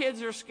 all the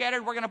kids are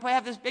scattered. We're going to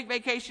have this big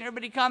vacation.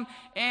 Everybody come,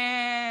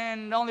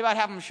 and only about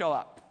half of them show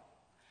up.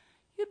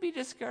 You'd be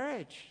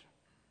discouraged,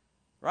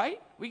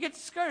 right? We get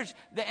discouraged.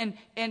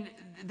 And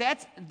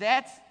that's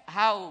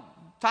how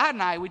Todd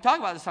and I, we talk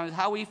about this sometimes,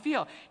 how we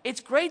feel.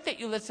 It's great that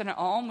you listen at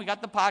home. We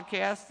got the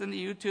podcast and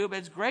the YouTube.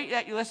 It's great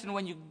that you listen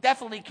when you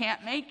definitely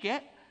can't make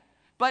it.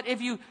 But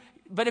if you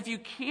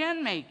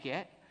can make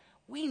it,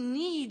 we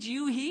need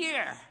you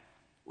here.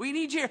 We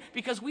need you here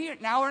because we're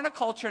in a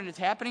culture, and it's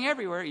happening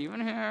everywhere,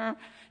 even here.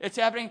 It's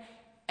happening.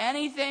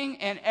 Anything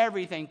and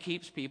everything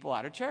keeps people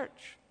out of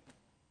church.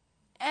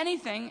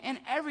 Anything and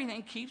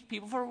everything keeps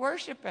people from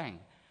worshiping.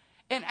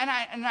 And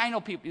I know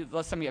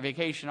people, some of you have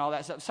vacation, all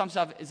that stuff. Some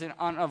stuff is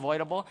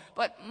unavoidable,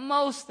 but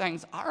most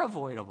things are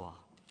avoidable.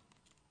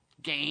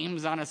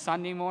 Games on a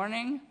Sunday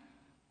morning.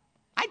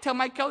 I tell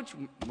my coach,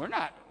 we're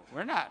not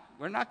going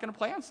to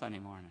play on Sunday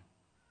morning.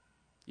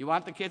 You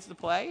want the kids to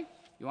play?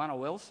 You want a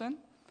Wilson?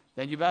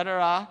 Then you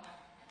better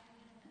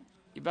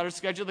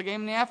schedule the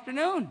game in the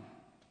afternoon,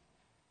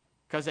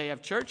 because they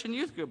have church and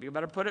youth group. You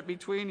better put it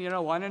between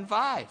 1 and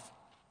 5.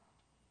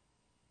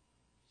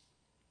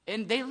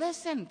 And they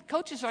listen.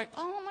 Coaches are like,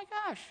 oh my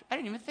gosh, I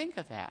didn't even think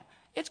of that.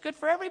 It's good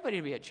for everybody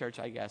to be at church,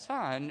 I guess,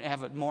 and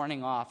have a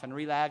morning off and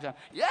relax.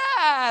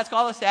 Yeah, it's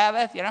called a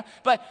Sabbath,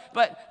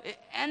 But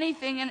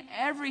anything and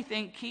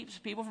everything keeps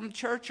people from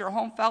church or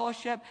home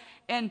fellowship.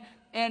 And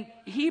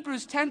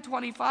Hebrews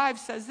 10:25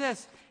 says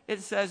this.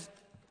 It says,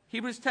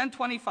 Hebrews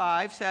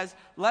 10:25 says,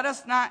 let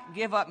us not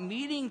give up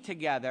meeting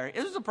together.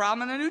 This was a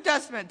problem in the New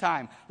Testament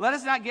time. Let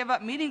us not give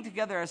up meeting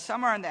together as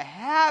some are in the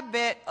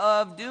habit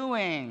of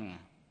doing.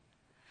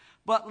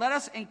 But let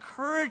us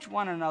encourage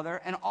one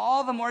another, and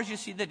all the more as you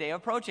see the day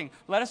approaching.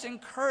 Let us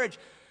encourage.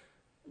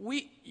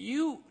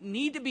 You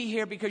need to be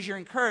here because you're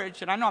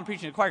encouraged, and I know I'm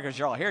preaching to the choir because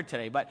you're all here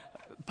today, but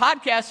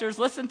podcasters,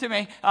 listen to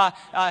me.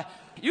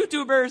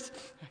 YouTubers,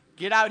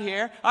 get out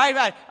here. All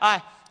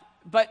right,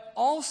 but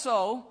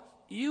also,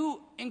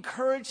 you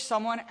encourage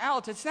someone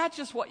else. It's not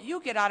just what you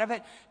get out of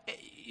it.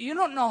 You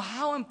don't know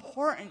how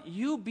important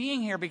you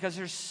being here, because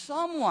there's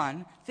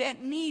someone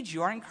that needs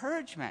your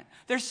encouragement.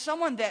 There's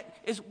someone that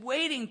is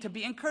waiting to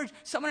be encouraged.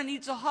 Someone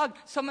needs a hug.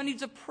 Someone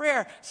needs a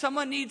prayer.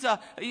 Someone needs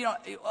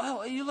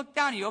you look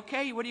down. Are you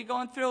okay? What are you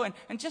going through?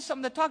 And just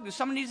someone to talk to.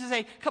 Someone needs to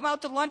say, come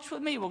out to lunch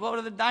with me. We'll go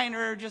to the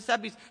diner or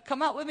Giuseppe's.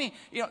 Come out with me.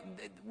 You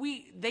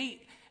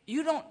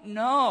don't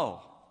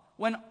know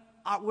when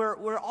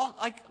we're all,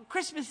 like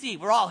Christmas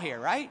Eve, we're all here,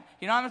 right?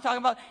 You know what I'm talking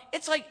about?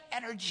 It's like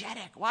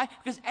energetic. Why?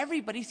 Because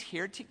everybody's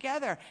here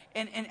together,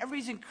 and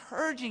everybody's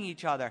encouraging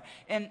each other.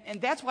 And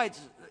that's why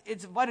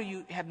it's vital.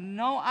 You have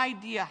no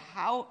idea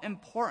how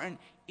important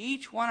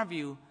each one of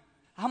you,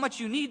 how much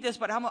you need this,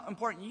 but how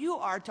important you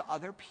are to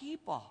other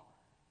people.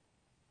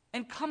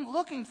 And come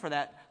looking for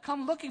that.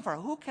 Come looking for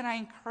who can I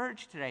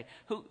encourage today?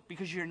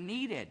 Because you're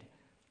needed.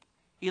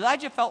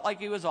 Elijah felt like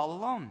he was all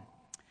alone.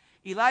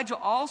 Elijah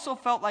also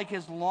felt like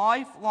his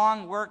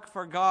lifelong work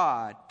for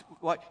God.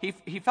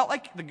 He felt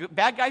like the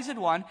bad guys had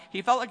won.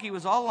 He felt like he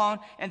was all alone.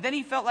 And then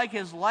he felt like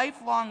his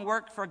lifelong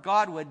work for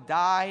God would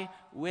die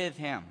with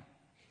him.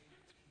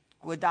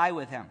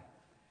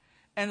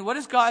 And what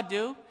does God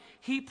do?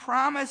 He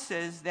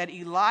promises that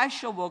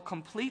Elisha will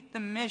complete the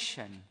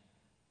mission.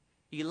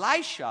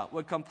 Elisha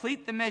would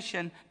complete the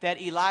mission that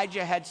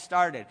Elijah had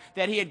started,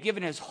 that he had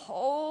given his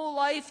whole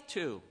life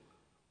to.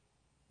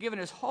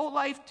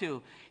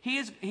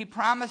 He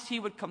promised he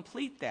would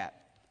complete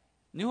that.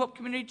 New Hope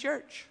Community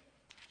Church.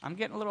 I'm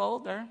getting a little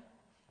older.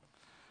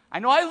 I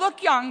know I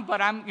look young,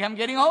 but I'm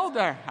getting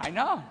older. I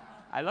know.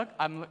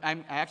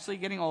 I'm actually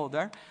getting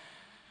older.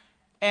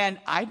 And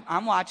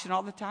I'm watching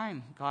all the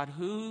time. God,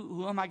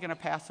 who am I going to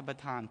pass the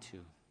baton to?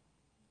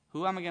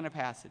 Who am I going to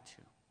pass it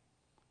to?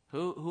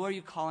 Who are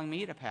you calling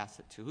me to pass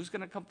it to? Who's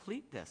going to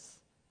complete this?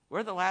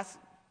 We're the last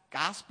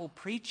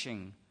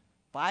gospel-preaching,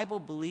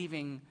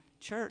 Bible-believing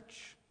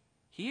church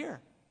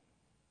here.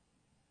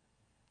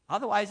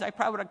 Otherwise, I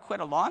probably would have quit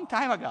a long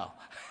time ago.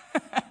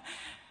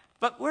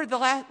 But we're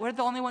the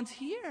only ones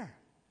here.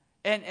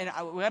 And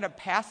we got to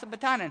pass the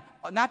baton. And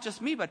not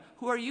just me, but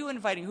who are you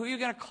inviting? Who are you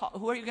going to call?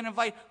 Who are you going to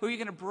invite? Who are you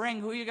going to bring?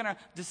 Who are you going to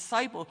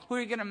disciple? Who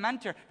are you going to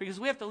mentor? Because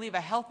we have to leave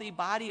a healthy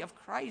body of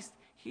Christ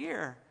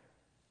here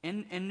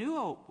in New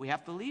Hope. We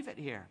have to leave it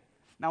here.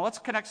 Now, let's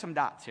connect some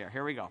dots here.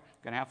 Here we go.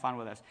 Going to have fun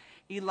with this.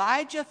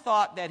 Elijah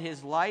thought that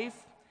his life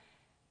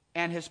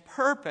and his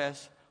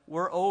purpose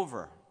were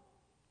over.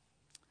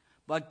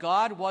 But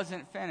God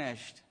wasn't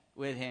finished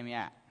with him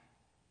yet.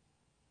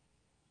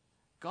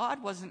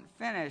 God wasn't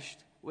finished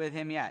with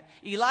him yet.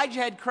 Elijah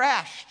had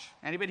crashed.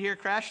 Anybody here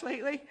crashed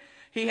lately?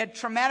 He had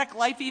traumatic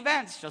life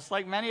events, just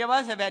like many of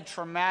us have had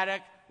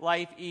traumatic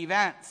life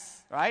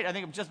events, right? I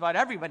think just about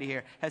everybody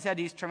here has had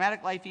these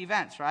traumatic life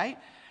events, right?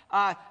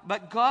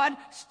 But God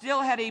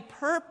still had a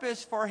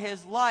purpose for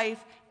his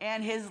life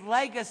and his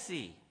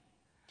legacy,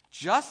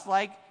 just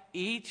like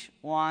each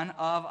one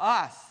of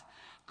us.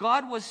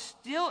 God was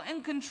still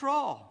in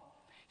control.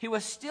 He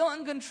was still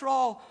in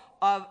control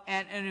of,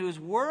 and he was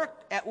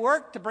at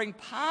work to bring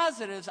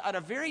positives out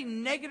of a very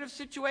negative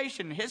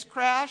situation. His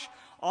crash,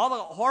 all the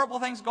horrible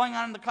things going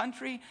on in the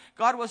country,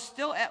 God was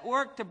still at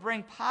work to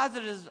bring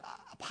positives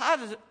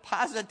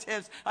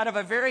out of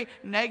a very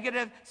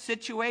negative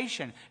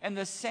situation. And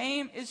the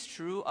same is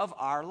true of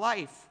our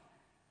life.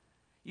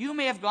 You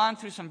may have gone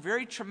through some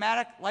very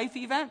traumatic life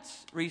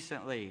events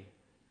recently.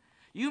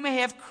 You may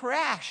have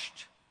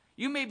crashed.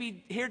 You may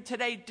be here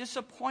today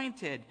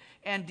disappointed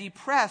and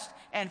depressed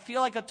and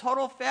feel like a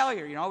total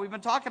failure. You know, we've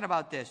been talking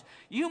about this.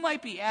 You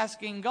might be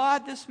asking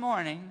God this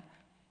morning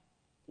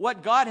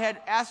what God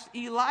had asked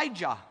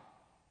Elijah.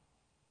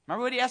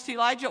 Remember what he asked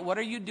Elijah? What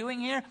are you doing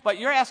here? But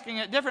you're asking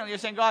it differently. You're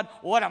saying, God,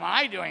 what am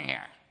I doing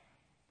here?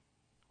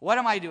 What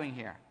am I doing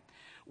here?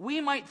 We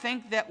might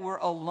think that we're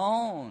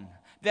alone,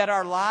 that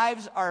our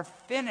lives are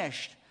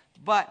finished,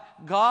 but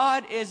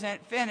God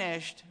isn't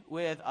finished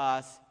with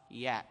us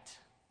yet.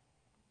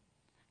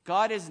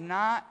 God is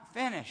not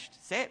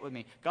finished. Say it with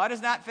me. God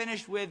is not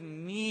finished with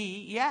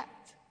me yet.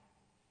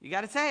 You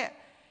got to say it.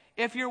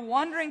 If you're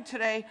wondering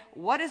today,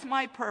 what is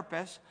my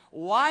purpose?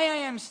 Why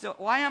am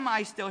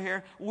I still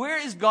here? Where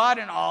is God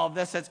in all of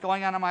this that's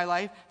going on in my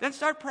life? Then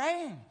start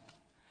praying.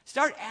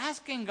 Start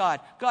asking God,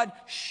 God,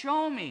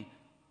 show me.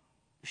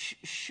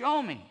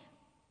 Show me.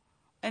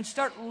 And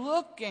start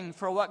looking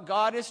for what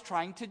God is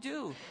trying to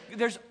do.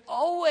 There's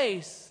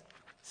always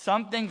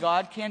something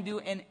God can do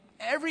in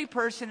every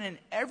person, in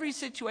every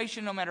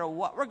situation, no matter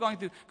what we're going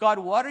through. God,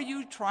 what are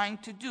you trying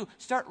to do?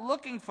 Start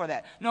looking for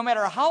that. No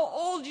matter how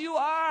old you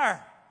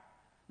are.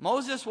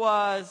 Moses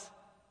was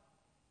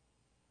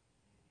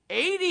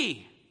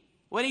 80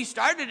 when he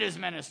started his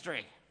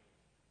ministry.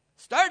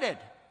 Started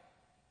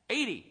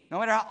 80. No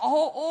matter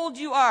how old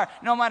you are,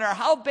 no matter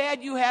how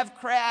bad you have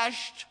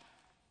crashed,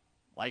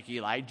 like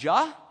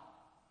Elijah,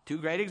 two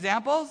great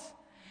examples.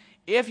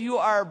 If you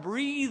are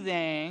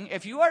breathing,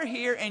 if you are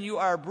here and you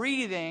are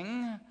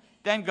breathing,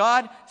 then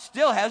God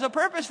still has a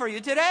purpose for you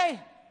today.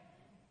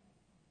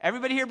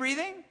 Everybody here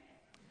breathing?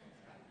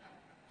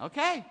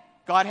 Okay.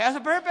 God has a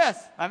purpose.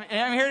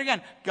 I'm here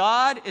again.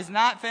 God is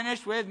not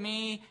finished with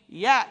me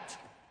yet.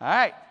 All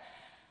right.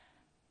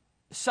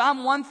 Psalm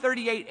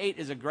 138:8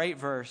 is a great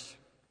verse.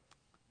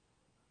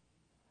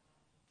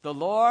 The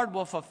Lord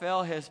will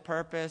fulfill his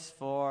purpose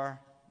for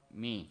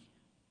me.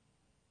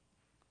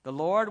 The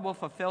Lord will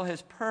fulfill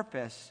his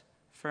purpose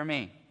for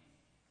me.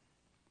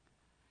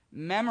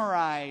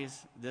 Memorize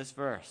this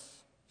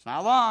verse. It's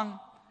not long.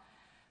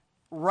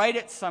 Write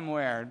it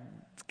somewhere.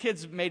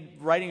 Kids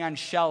made writing on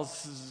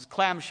shells,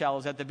 clam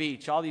shells at the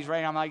beach. All these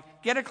writing. I'm like,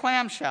 get a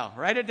clam shell.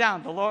 Write it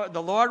down. The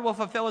Lord will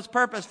fulfill his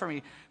purpose for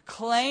me.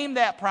 Claim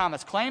that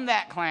promise. Claim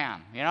that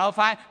clam. You know,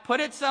 put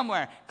it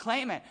somewhere.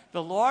 Claim it.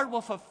 The Lord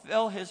will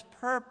fulfill his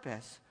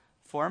purpose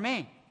for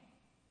me,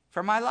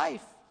 for my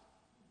life.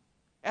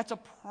 That's a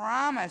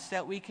promise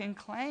that we can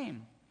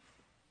claim.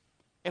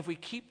 If we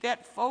keep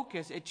that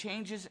focus, it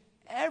changes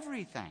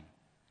everything.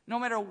 No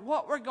matter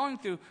what we're going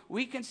through,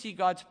 we can see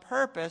God's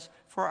purpose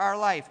for our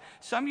life.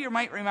 Some of you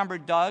might remember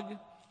Doug.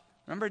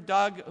 Remember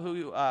Doug,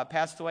 who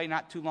passed away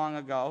not too long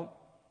ago?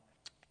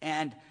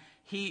 And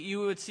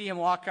you would see him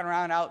walking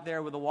around out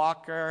there with a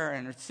walker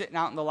and sitting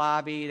out in the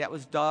lobby. That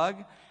was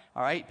Doug.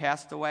 All right,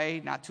 passed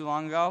away not too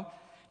long ago.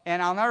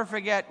 And I'll never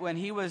forget when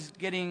he was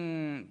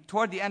getting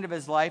toward the end of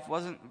his life,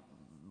 wasn't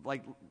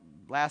like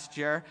last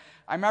year.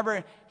 I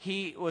remember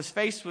he was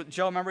faced with a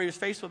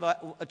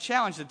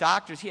challenge. The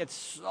doctors, he had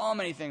so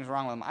many things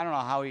wrong with him. I don't know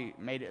how he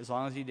made it as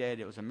long as he did.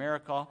 It was a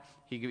miracle.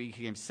 He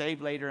became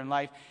saved later in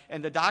life.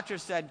 And the doctor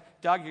said,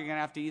 Doug, you're going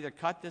to have to either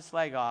cut this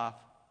leg off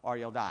or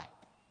you'll die.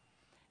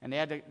 And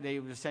they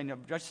were saying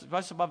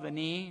just above the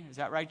knee. Is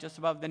that right? Just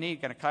above the knee.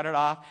 Going to cut it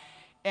off.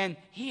 And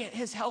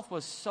his health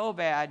was so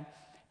bad.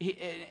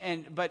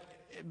 But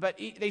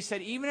they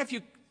said, even if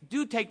you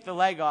do take the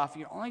leg off,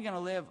 you're only going to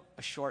live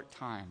a short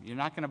time. You're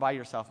not going to buy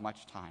yourself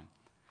much time.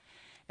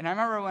 And I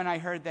remember when I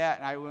heard that,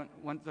 and I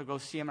went to go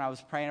see him, and I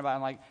was praying about it.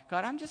 I'm like,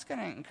 God, I'm just going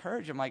to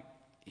encourage him. Like,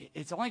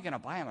 it's only going to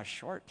buy him a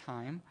short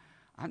time.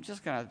 I'm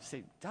just going to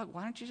say, Doug,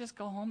 why don't you just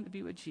go home to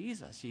be with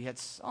Jesus? He had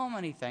so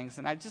many things,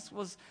 and I just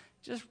was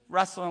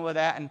wrestling with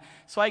that. And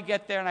so I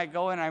get there, and I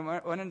go in, and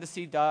I went in to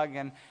see Doug,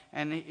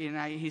 and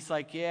he's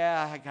like,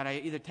 yeah, I got to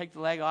either take the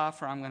leg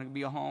off, or I'm going to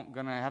be home,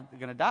 going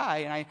to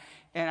die.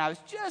 And I was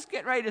just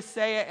getting ready to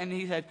say it, and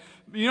he said,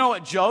 you know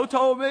what Joe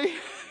told me?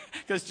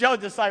 Because Joe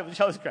disciple, he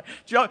goes,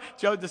 you know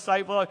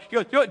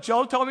what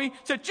Joe told me? He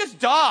said, just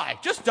die,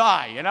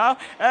 you know?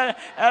 And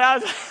I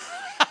was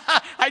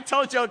I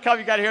told Joe, come,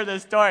 you got to hear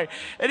this story.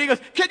 And he goes,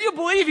 can you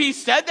believe he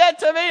said that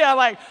to me? I'm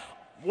like,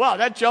 wow,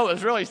 that Joe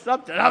is really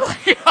something. I'm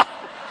like,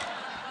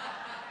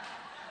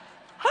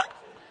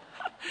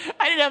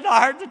 I didn't have the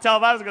heart to tell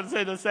him I was going to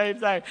say the same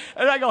thing.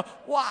 And I go,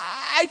 well,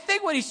 I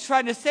think what he's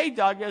trying to say,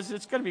 Doug, is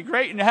it's going to be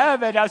great in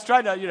heaven. I was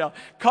trying to,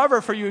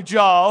 cover for you,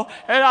 Joe.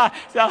 And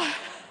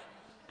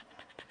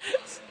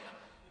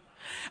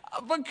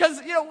because,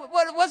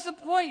 what's the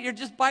point? You're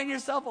just buying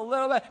yourself a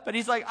little bit. But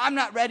he's like, I'm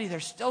not ready.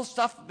 There's still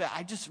stuff that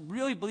I just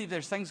really believe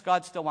there's things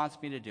God still wants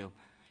me to do.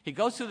 He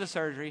goes through the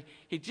surgery.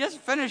 He just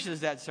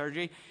finishes that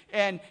surgery.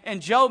 And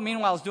Joe,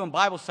 meanwhile, is doing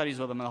Bible studies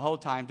with him the whole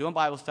time, doing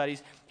Bible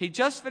studies. He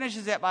just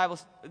finishes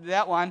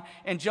that one.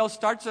 And Joe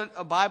starts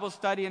a Bible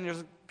study. And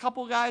there's a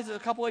couple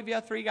of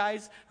you, 3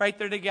 guys right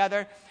there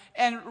together.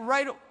 And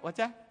what's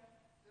that?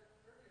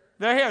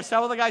 They're here,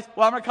 several of the guys.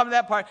 Well, I'm going to come to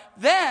that part.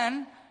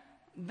 Then,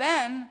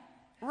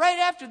 right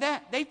after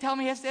that, they tell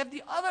me he has to have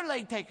the other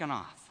leg taken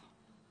off.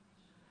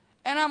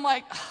 And I'm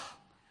like,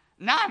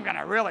 now I'm going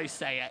to really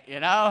say it,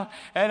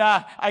 And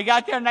I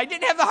got there, and I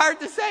didn't have the heart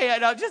to say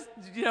it.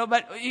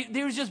 But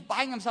he was just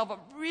buying himself a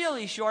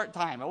really short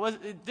time.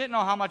 It didn't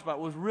know how much, but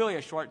it was really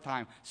a short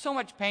time. So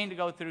much pain to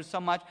go through,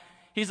 so much.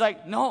 He's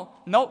like, no,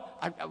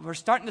 we're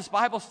starting this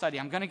Bible study.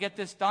 I'm going to get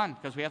this done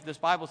because we have this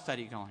Bible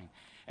study going.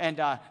 And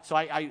so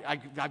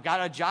I've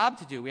got a job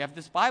to do. We have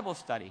this Bible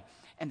study.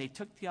 And they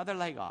took the other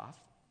leg off.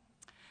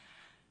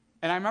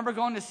 And I remember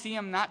going to see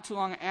him not too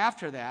long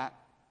after that.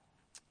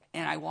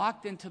 And I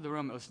walked into the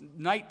room. It was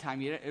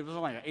nighttime. It was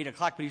only 8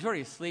 o'clock, but he was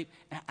already asleep.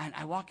 And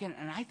I walk in,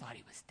 and I thought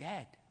he was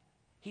dead.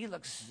 He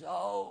looked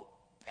so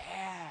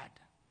bad.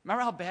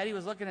 Remember how bad he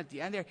was looking at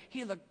the end there?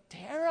 He looked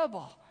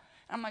terrible.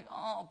 I'm like,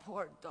 oh,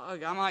 poor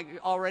Doug. I'm like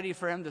all ready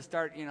for him to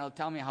start,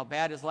 tell me how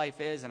bad his life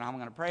is and how I'm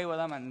going to pray with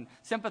him and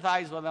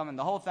sympathize with him and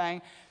the whole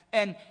thing.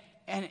 And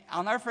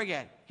I'll never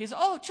forget. He said,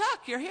 oh,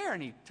 Chuck, you're here.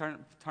 And he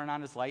turned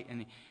on his light,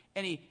 and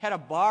he had a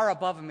bar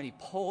above him, and he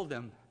pulled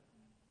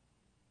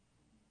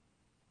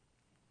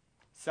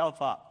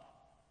himself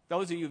up.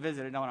 Those of you who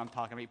visited know what I'm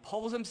talking about. He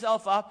pulls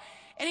himself up,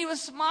 and he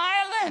was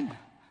smiling.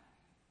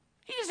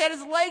 He just had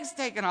his legs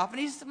taken off,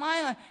 and he's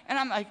smiling. And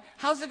I'm like,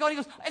 how's it going?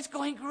 He goes, it's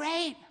going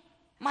great.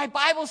 My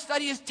Bible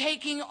study is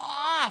taking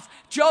off.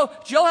 Joe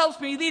helps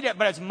me lead it,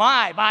 but it's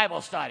my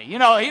Bible study. He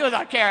was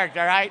a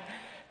character, right?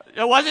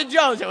 It wasn't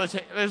Joe's.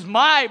 It was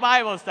my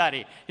Bible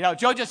study.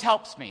 Joe just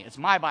helps me. It's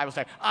my Bible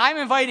study. I'm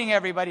inviting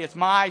everybody. It's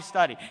my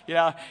study.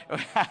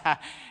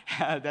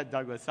 That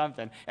Doug was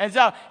something. And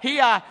so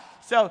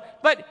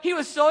but he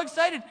was so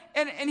excited.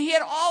 And he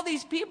had all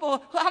these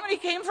people. How many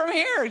came from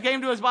here? He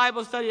came to his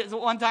Bible study at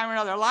one time or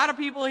another. A lot of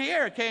people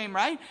here came,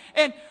 right?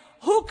 And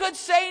who could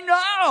say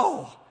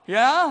no?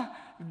 Yeah?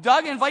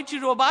 Doug invites you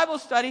to a Bible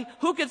study.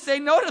 Who could say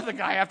no to the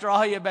guy after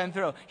all he had been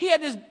through? He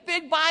had this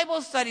big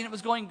Bible study, and it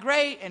was going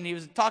great, and he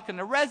was talking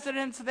to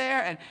residents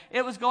there, and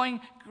it was going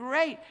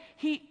great.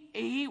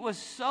 He was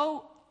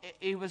so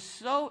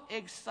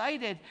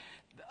excited.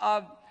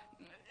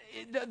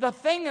 The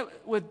thing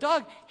with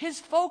Doug, his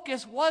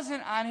focus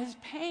wasn't on his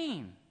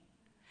pain.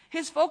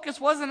 His focus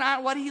wasn't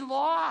on what he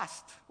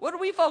lost. What do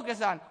we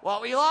focus on?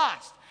 What we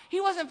lost. He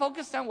wasn't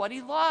focused on what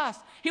he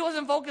lost. He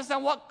wasn't focused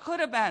on what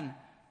could have been.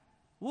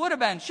 Would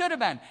have been, should have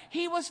been.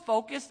 He was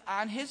focused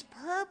on his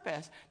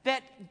purpose,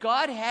 that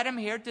God had him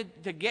here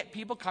to get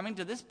people coming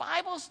to this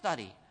Bible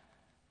study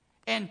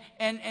and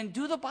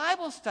do the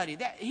Bible study.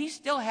 That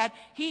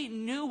he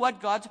knew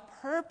what God's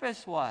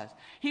purpose was.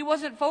 He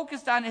wasn't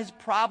focused on his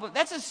problem.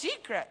 That's a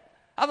secret.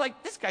 I'm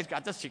like, this guy's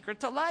got the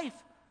secret to life.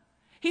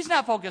 He's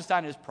not focused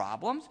on his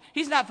problems.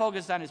 He's not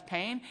focused on his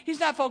pain. He's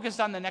not focused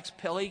on the next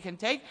pill he can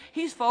take.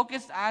 He's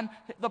focused on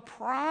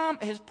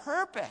his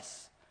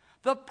purpose.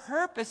 The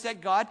purpose that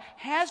God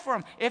has for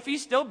him. If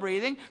he's still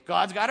breathing,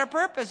 God's got a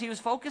purpose. He was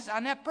focused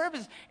on that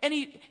purpose. And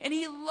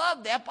he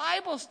loved that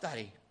Bible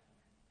study.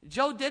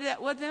 Joe did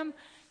that with him,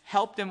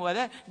 helped him with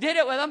it, did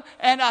it with him.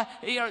 And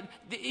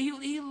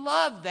he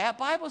loved that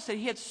Bible study.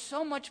 He had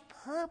so much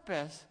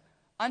purpose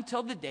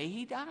until the day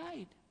he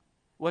died,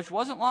 which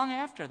wasn't long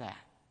after that.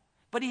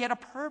 But he had a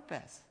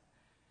purpose.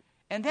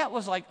 And that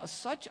was like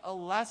such a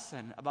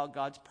lesson about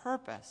God's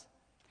purpose.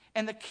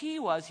 And the key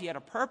was he had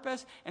a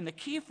purpose, and the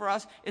key for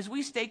us is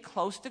we stay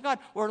close to God.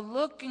 We're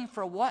looking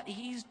for what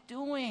he's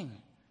doing.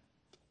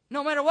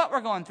 No matter what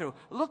we're going through,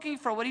 looking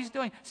for what he's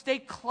doing. Stay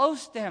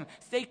close to him.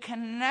 Stay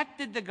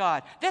connected to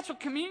God. That's what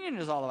communion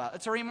is all about.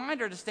 It's a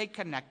reminder to stay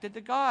connected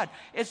to God.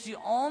 It's the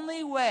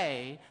only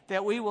way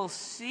that we will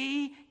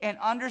see and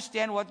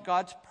understand what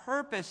God's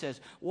purpose is,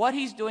 what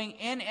he's doing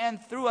in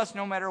and through us,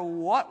 no matter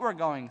what we're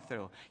going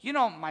through. You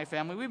know, my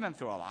family, we've been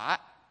through a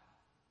lot,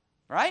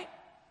 right?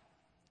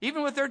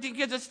 Even with 13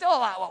 kids, it's still a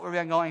lot what we've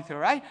been going through,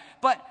 right?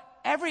 But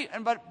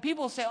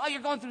people say, oh,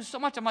 you're going through so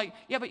much. I'm like,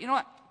 yeah, but you know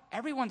what?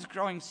 Everyone's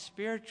growing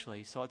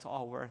spiritually, so it's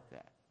all worth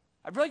it.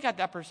 I've really got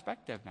that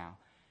perspective now.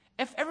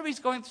 If everybody's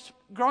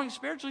growing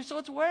spiritually, so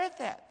it's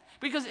worth it.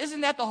 Because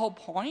isn't that the whole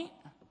point?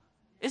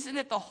 Isn't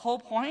it the whole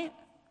point?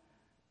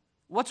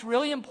 What's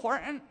really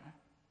important,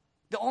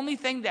 the only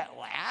thing that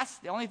lasts,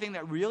 the only thing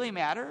that really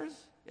matters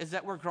is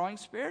that we're growing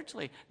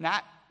spiritually.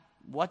 Not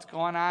what's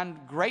going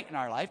on great in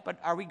our life, but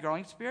are we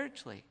growing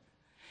spiritually?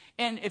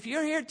 And if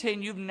you're here today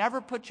and you've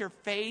never put your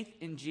faith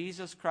in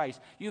Jesus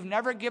Christ, you've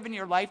never given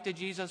your life to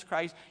Jesus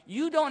Christ,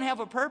 you don't have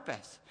a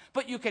purpose.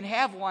 But you can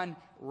have one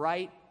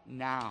right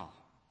now.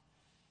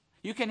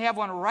 You can have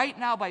one right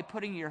now by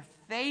putting your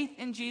faith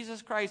in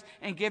Jesus Christ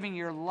and giving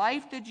your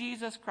life to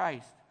Jesus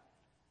Christ.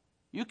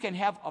 You can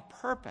have a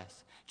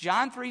purpose.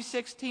 John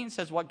 3:16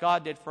 says what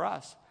God did for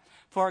us.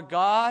 For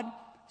God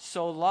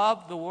so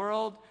loved the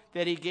world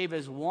that he gave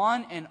his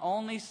one and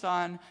only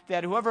Son,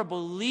 that whoever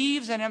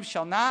believes in him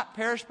shall not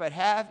perish but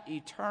have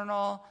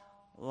eternal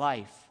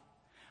life.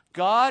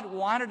 God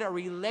wanted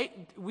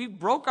we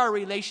broke our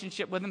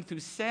relationship with him through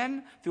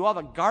sin, through all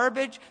the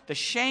garbage. The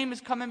shame is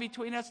coming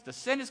between us. The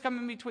sin is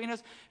coming between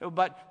us.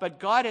 But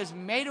God has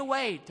made a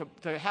way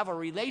to have a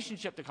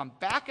relationship, to come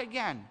back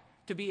again,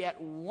 to be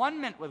at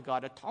one-ment with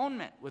God,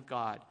 atonement with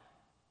God.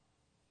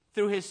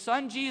 Through his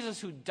Son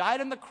Jesus, who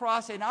died on the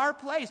cross in our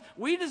place.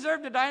 We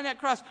deserve to die on that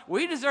cross.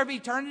 We deserve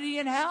eternity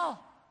in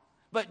hell.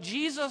 But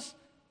Jesus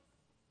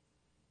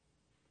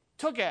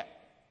took it.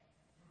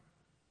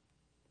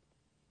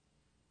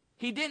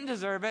 He didn't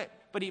deserve it,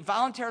 but he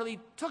voluntarily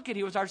took it.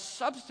 He was our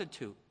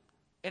substitute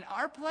in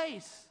our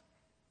place.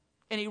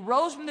 And he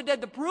rose from the dead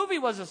to prove he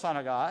was the Son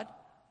of God.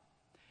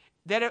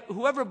 That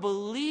whoever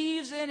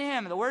believes in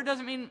him, the word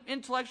doesn't mean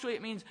intellectually,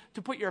 it means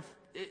to put your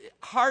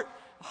heart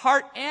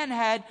and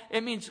head,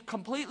 it means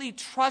completely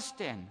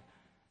trust in.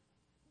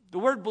 The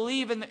word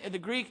believe in the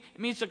Greek, it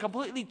means to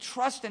completely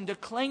trust and to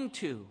cling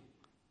to.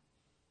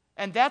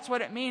 And that's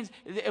what it means.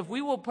 If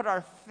we will put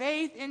our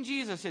faith in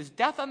Jesus, his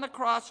death on the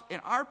cross in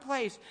our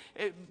place,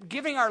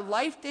 giving our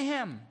life to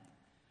him,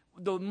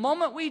 the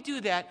moment we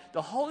do that,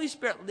 the Holy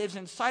Spirit lives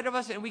inside of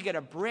us and we get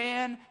a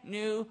brand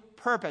new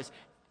purpose.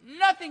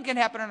 Nothing can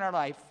happen in our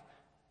life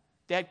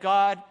that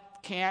God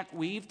can't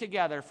weave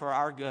together for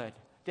our good.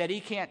 That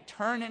he can't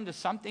turn into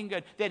something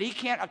good, that he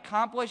can't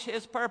accomplish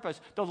his purpose.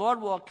 The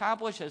Lord will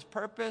accomplish his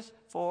purpose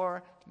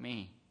for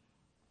me.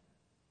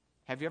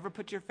 Have you ever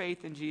put your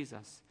faith in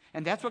Jesus?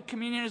 And that's what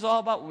communion is all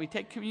about. When we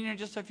take communion in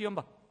just a few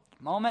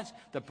moments,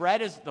 the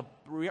bread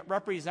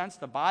represents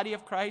the body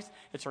of Christ.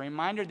 It's a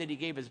reminder that he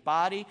gave his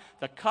body.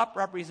 The cup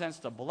represents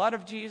the blood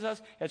of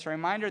Jesus. It's a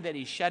reminder that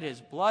he shed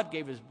his blood,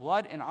 gave his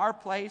blood in our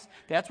place.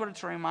 That's what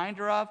it's a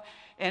reminder of.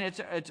 And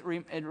it's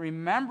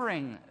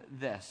remembering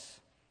this.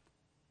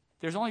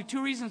 There's only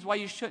two reasons why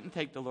you shouldn't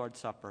take the Lord's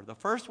Supper. The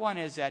first one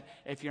is that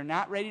if you're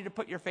not ready to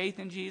put your faith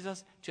in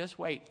Jesus, just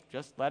wait.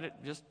 Just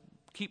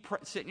keep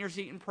sit in your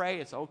seat and pray.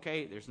 It's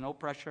okay. There's no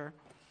pressure.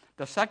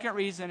 The second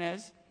reason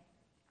is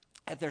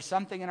if there's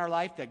something in our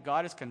life that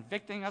God is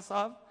convicting us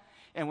of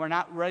and we're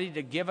not ready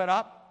to give it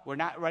up, we're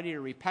not ready to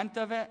repent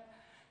of it,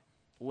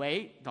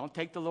 wait. Don't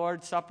take the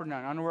Lord's Supper in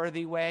an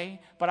unworthy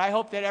way. But I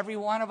hope that every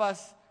one of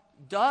us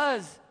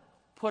does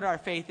put our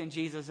faith in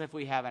Jesus if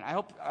we haven't.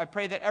 I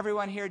pray that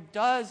everyone here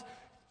does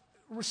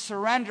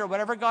surrender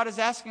whatever God is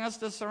asking us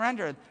to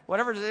surrender,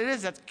 whatever it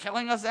is that's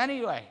killing us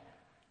anyway.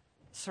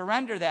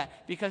 Surrender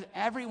that, because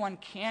everyone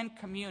can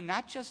commune,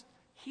 not just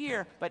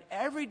here, but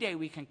every day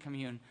we can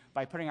commune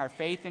by putting our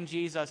faith in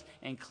Jesus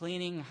and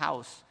cleaning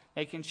house,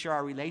 making sure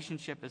our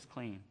relationship is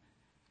clean.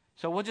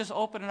 So we'll just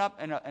open it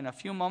up in a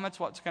few moments.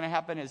 What's going to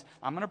happen is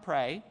I'm going to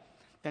pray,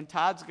 then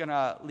Todd's going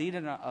to lead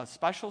in a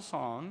special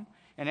song,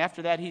 and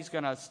after that, he's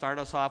going to start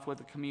us off with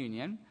a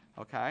communion,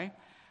 okay?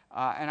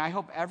 And I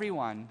hope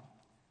everyone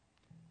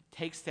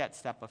takes that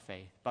step of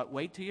faith. But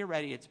wait till you're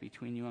ready. It's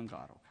between you and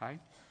God, okay?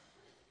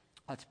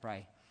 Let's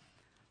pray.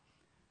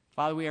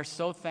 Father, we are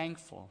so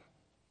thankful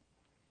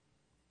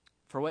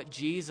for what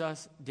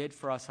Jesus did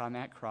for us on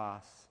that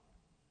cross.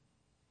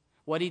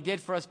 What he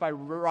did for us by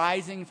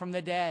rising from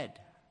the dead,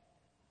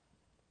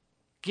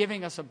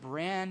 giving us a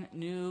brand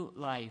new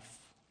life.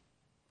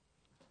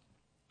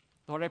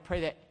 Lord, I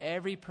pray that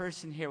every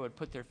person here would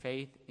put their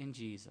faith in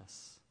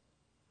Jesus.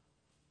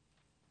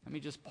 Let me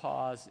just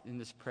pause in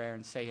this prayer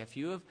and say, if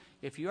you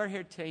are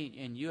here today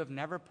and you have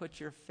never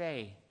put your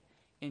faith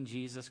in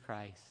Jesus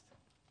Christ,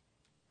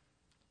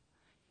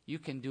 you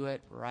can do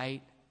it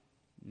right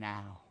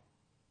now.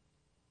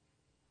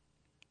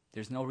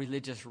 There's no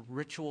religious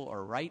ritual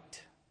or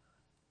rite.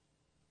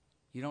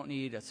 You don't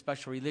need a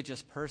special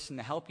religious person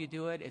to help you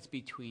do it. It's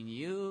between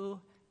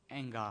you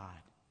and God.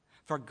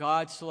 For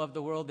God so loved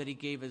the world that he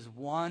gave his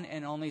one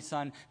and only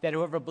Son, that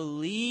whoever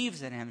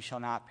believes in him shall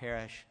not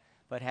perish,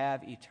 but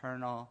have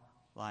eternal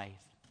life.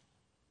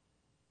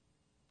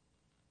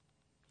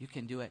 You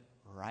can do it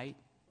right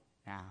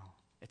now.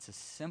 It's a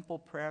simple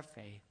prayer of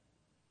faith.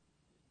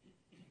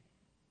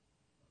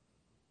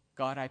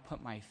 God, I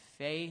put my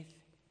faith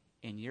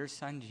in your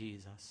Son,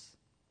 Jesus.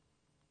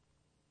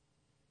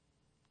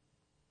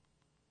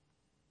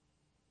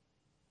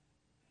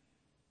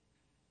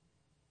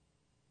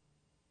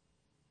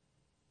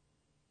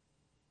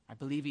 I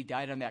believe he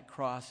died on that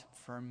cross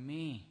for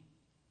me,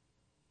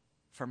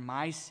 for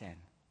my sin,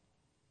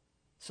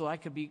 so I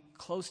could be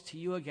close to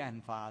you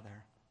again,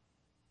 Father.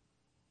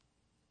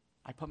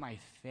 I put my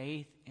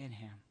faith in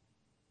him.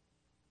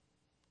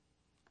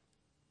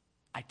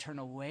 I turn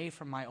away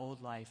from my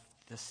old life,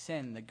 the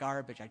sin, the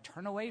garbage. I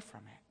turn away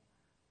from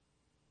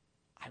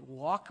it. I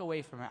walk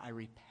away from it. I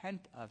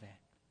repent of it.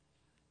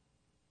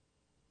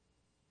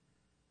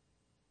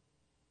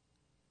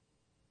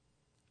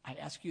 I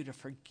ask you to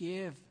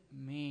forgive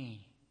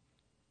me,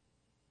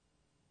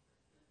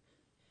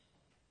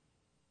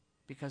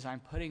 because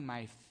I'm putting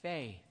my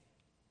faith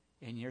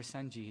in your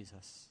Son,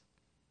 Jesus.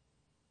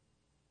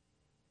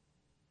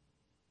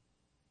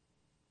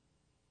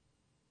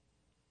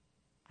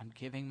 I'm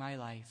giving my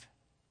life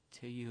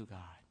to you, God.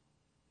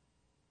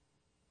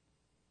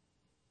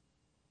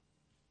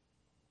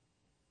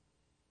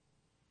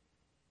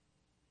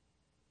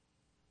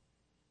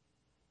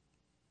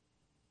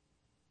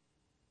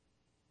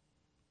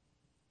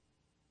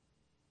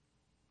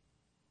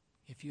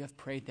 If you have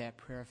prayed that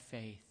prayer of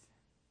faith,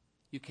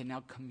 you can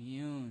now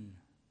commune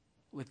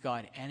with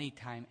God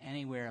anytime,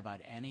 anywhere,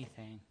 about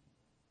anything.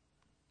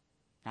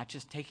 Not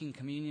just taking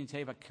communion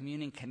today, but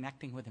communing,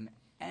 connecting with him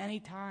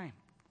anytime.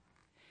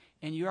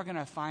 And you are going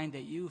to find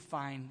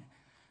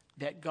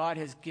that God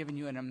has given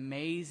you an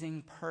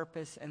amazing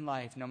purpose in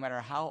life, no matter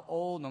how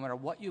old, no matter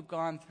what you've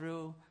gone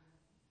through,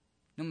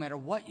 no matter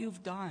what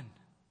you've done.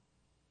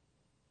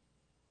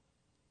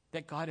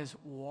 That God has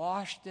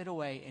washed it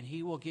away, and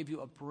he will give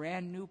you a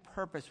brand new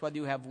purpose, whether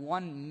you have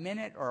 1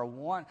 minute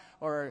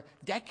or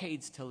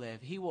decades to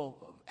live. He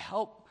will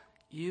help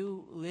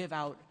you live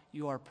out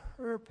your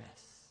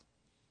purpose.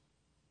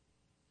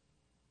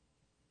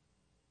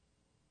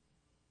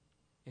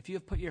 If you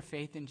have put your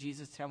faith in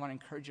Jesus today, I want to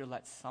encourage you to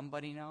let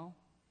somebody know.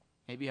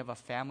 Maybe you have a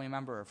family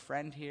member or a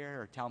friend here,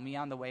 or tell me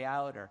on the way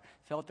out, or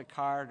fill out the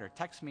card, or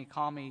text me,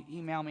 call me,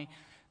 email me.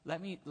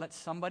 Let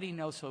somebody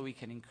know so we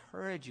can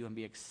encourage you and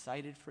be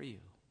excited for you.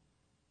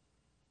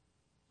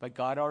 But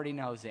God already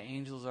knows. The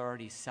angels are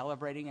already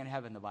celebrating in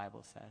heaven, the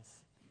Bible says.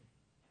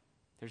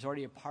 There's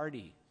already a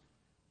party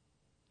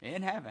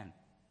in heaven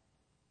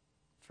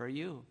for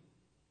you,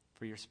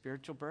 for your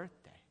spiritual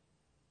birthday.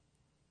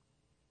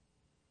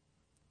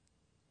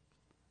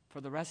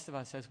 For the rest of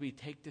us, as we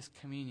take this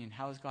communion,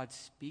 how is God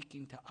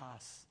speaking to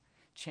us,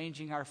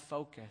 changing our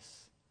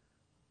focus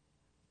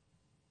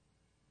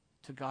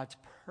to God's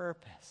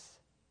purpose,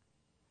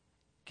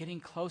 getting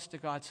close to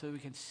God so that we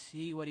can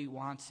see what he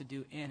wants to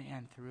do in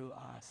and through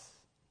us.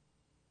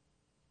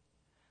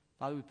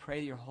 Father, we pray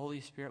that your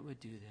Holy Spirit would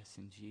do this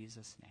in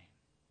Jesus' name.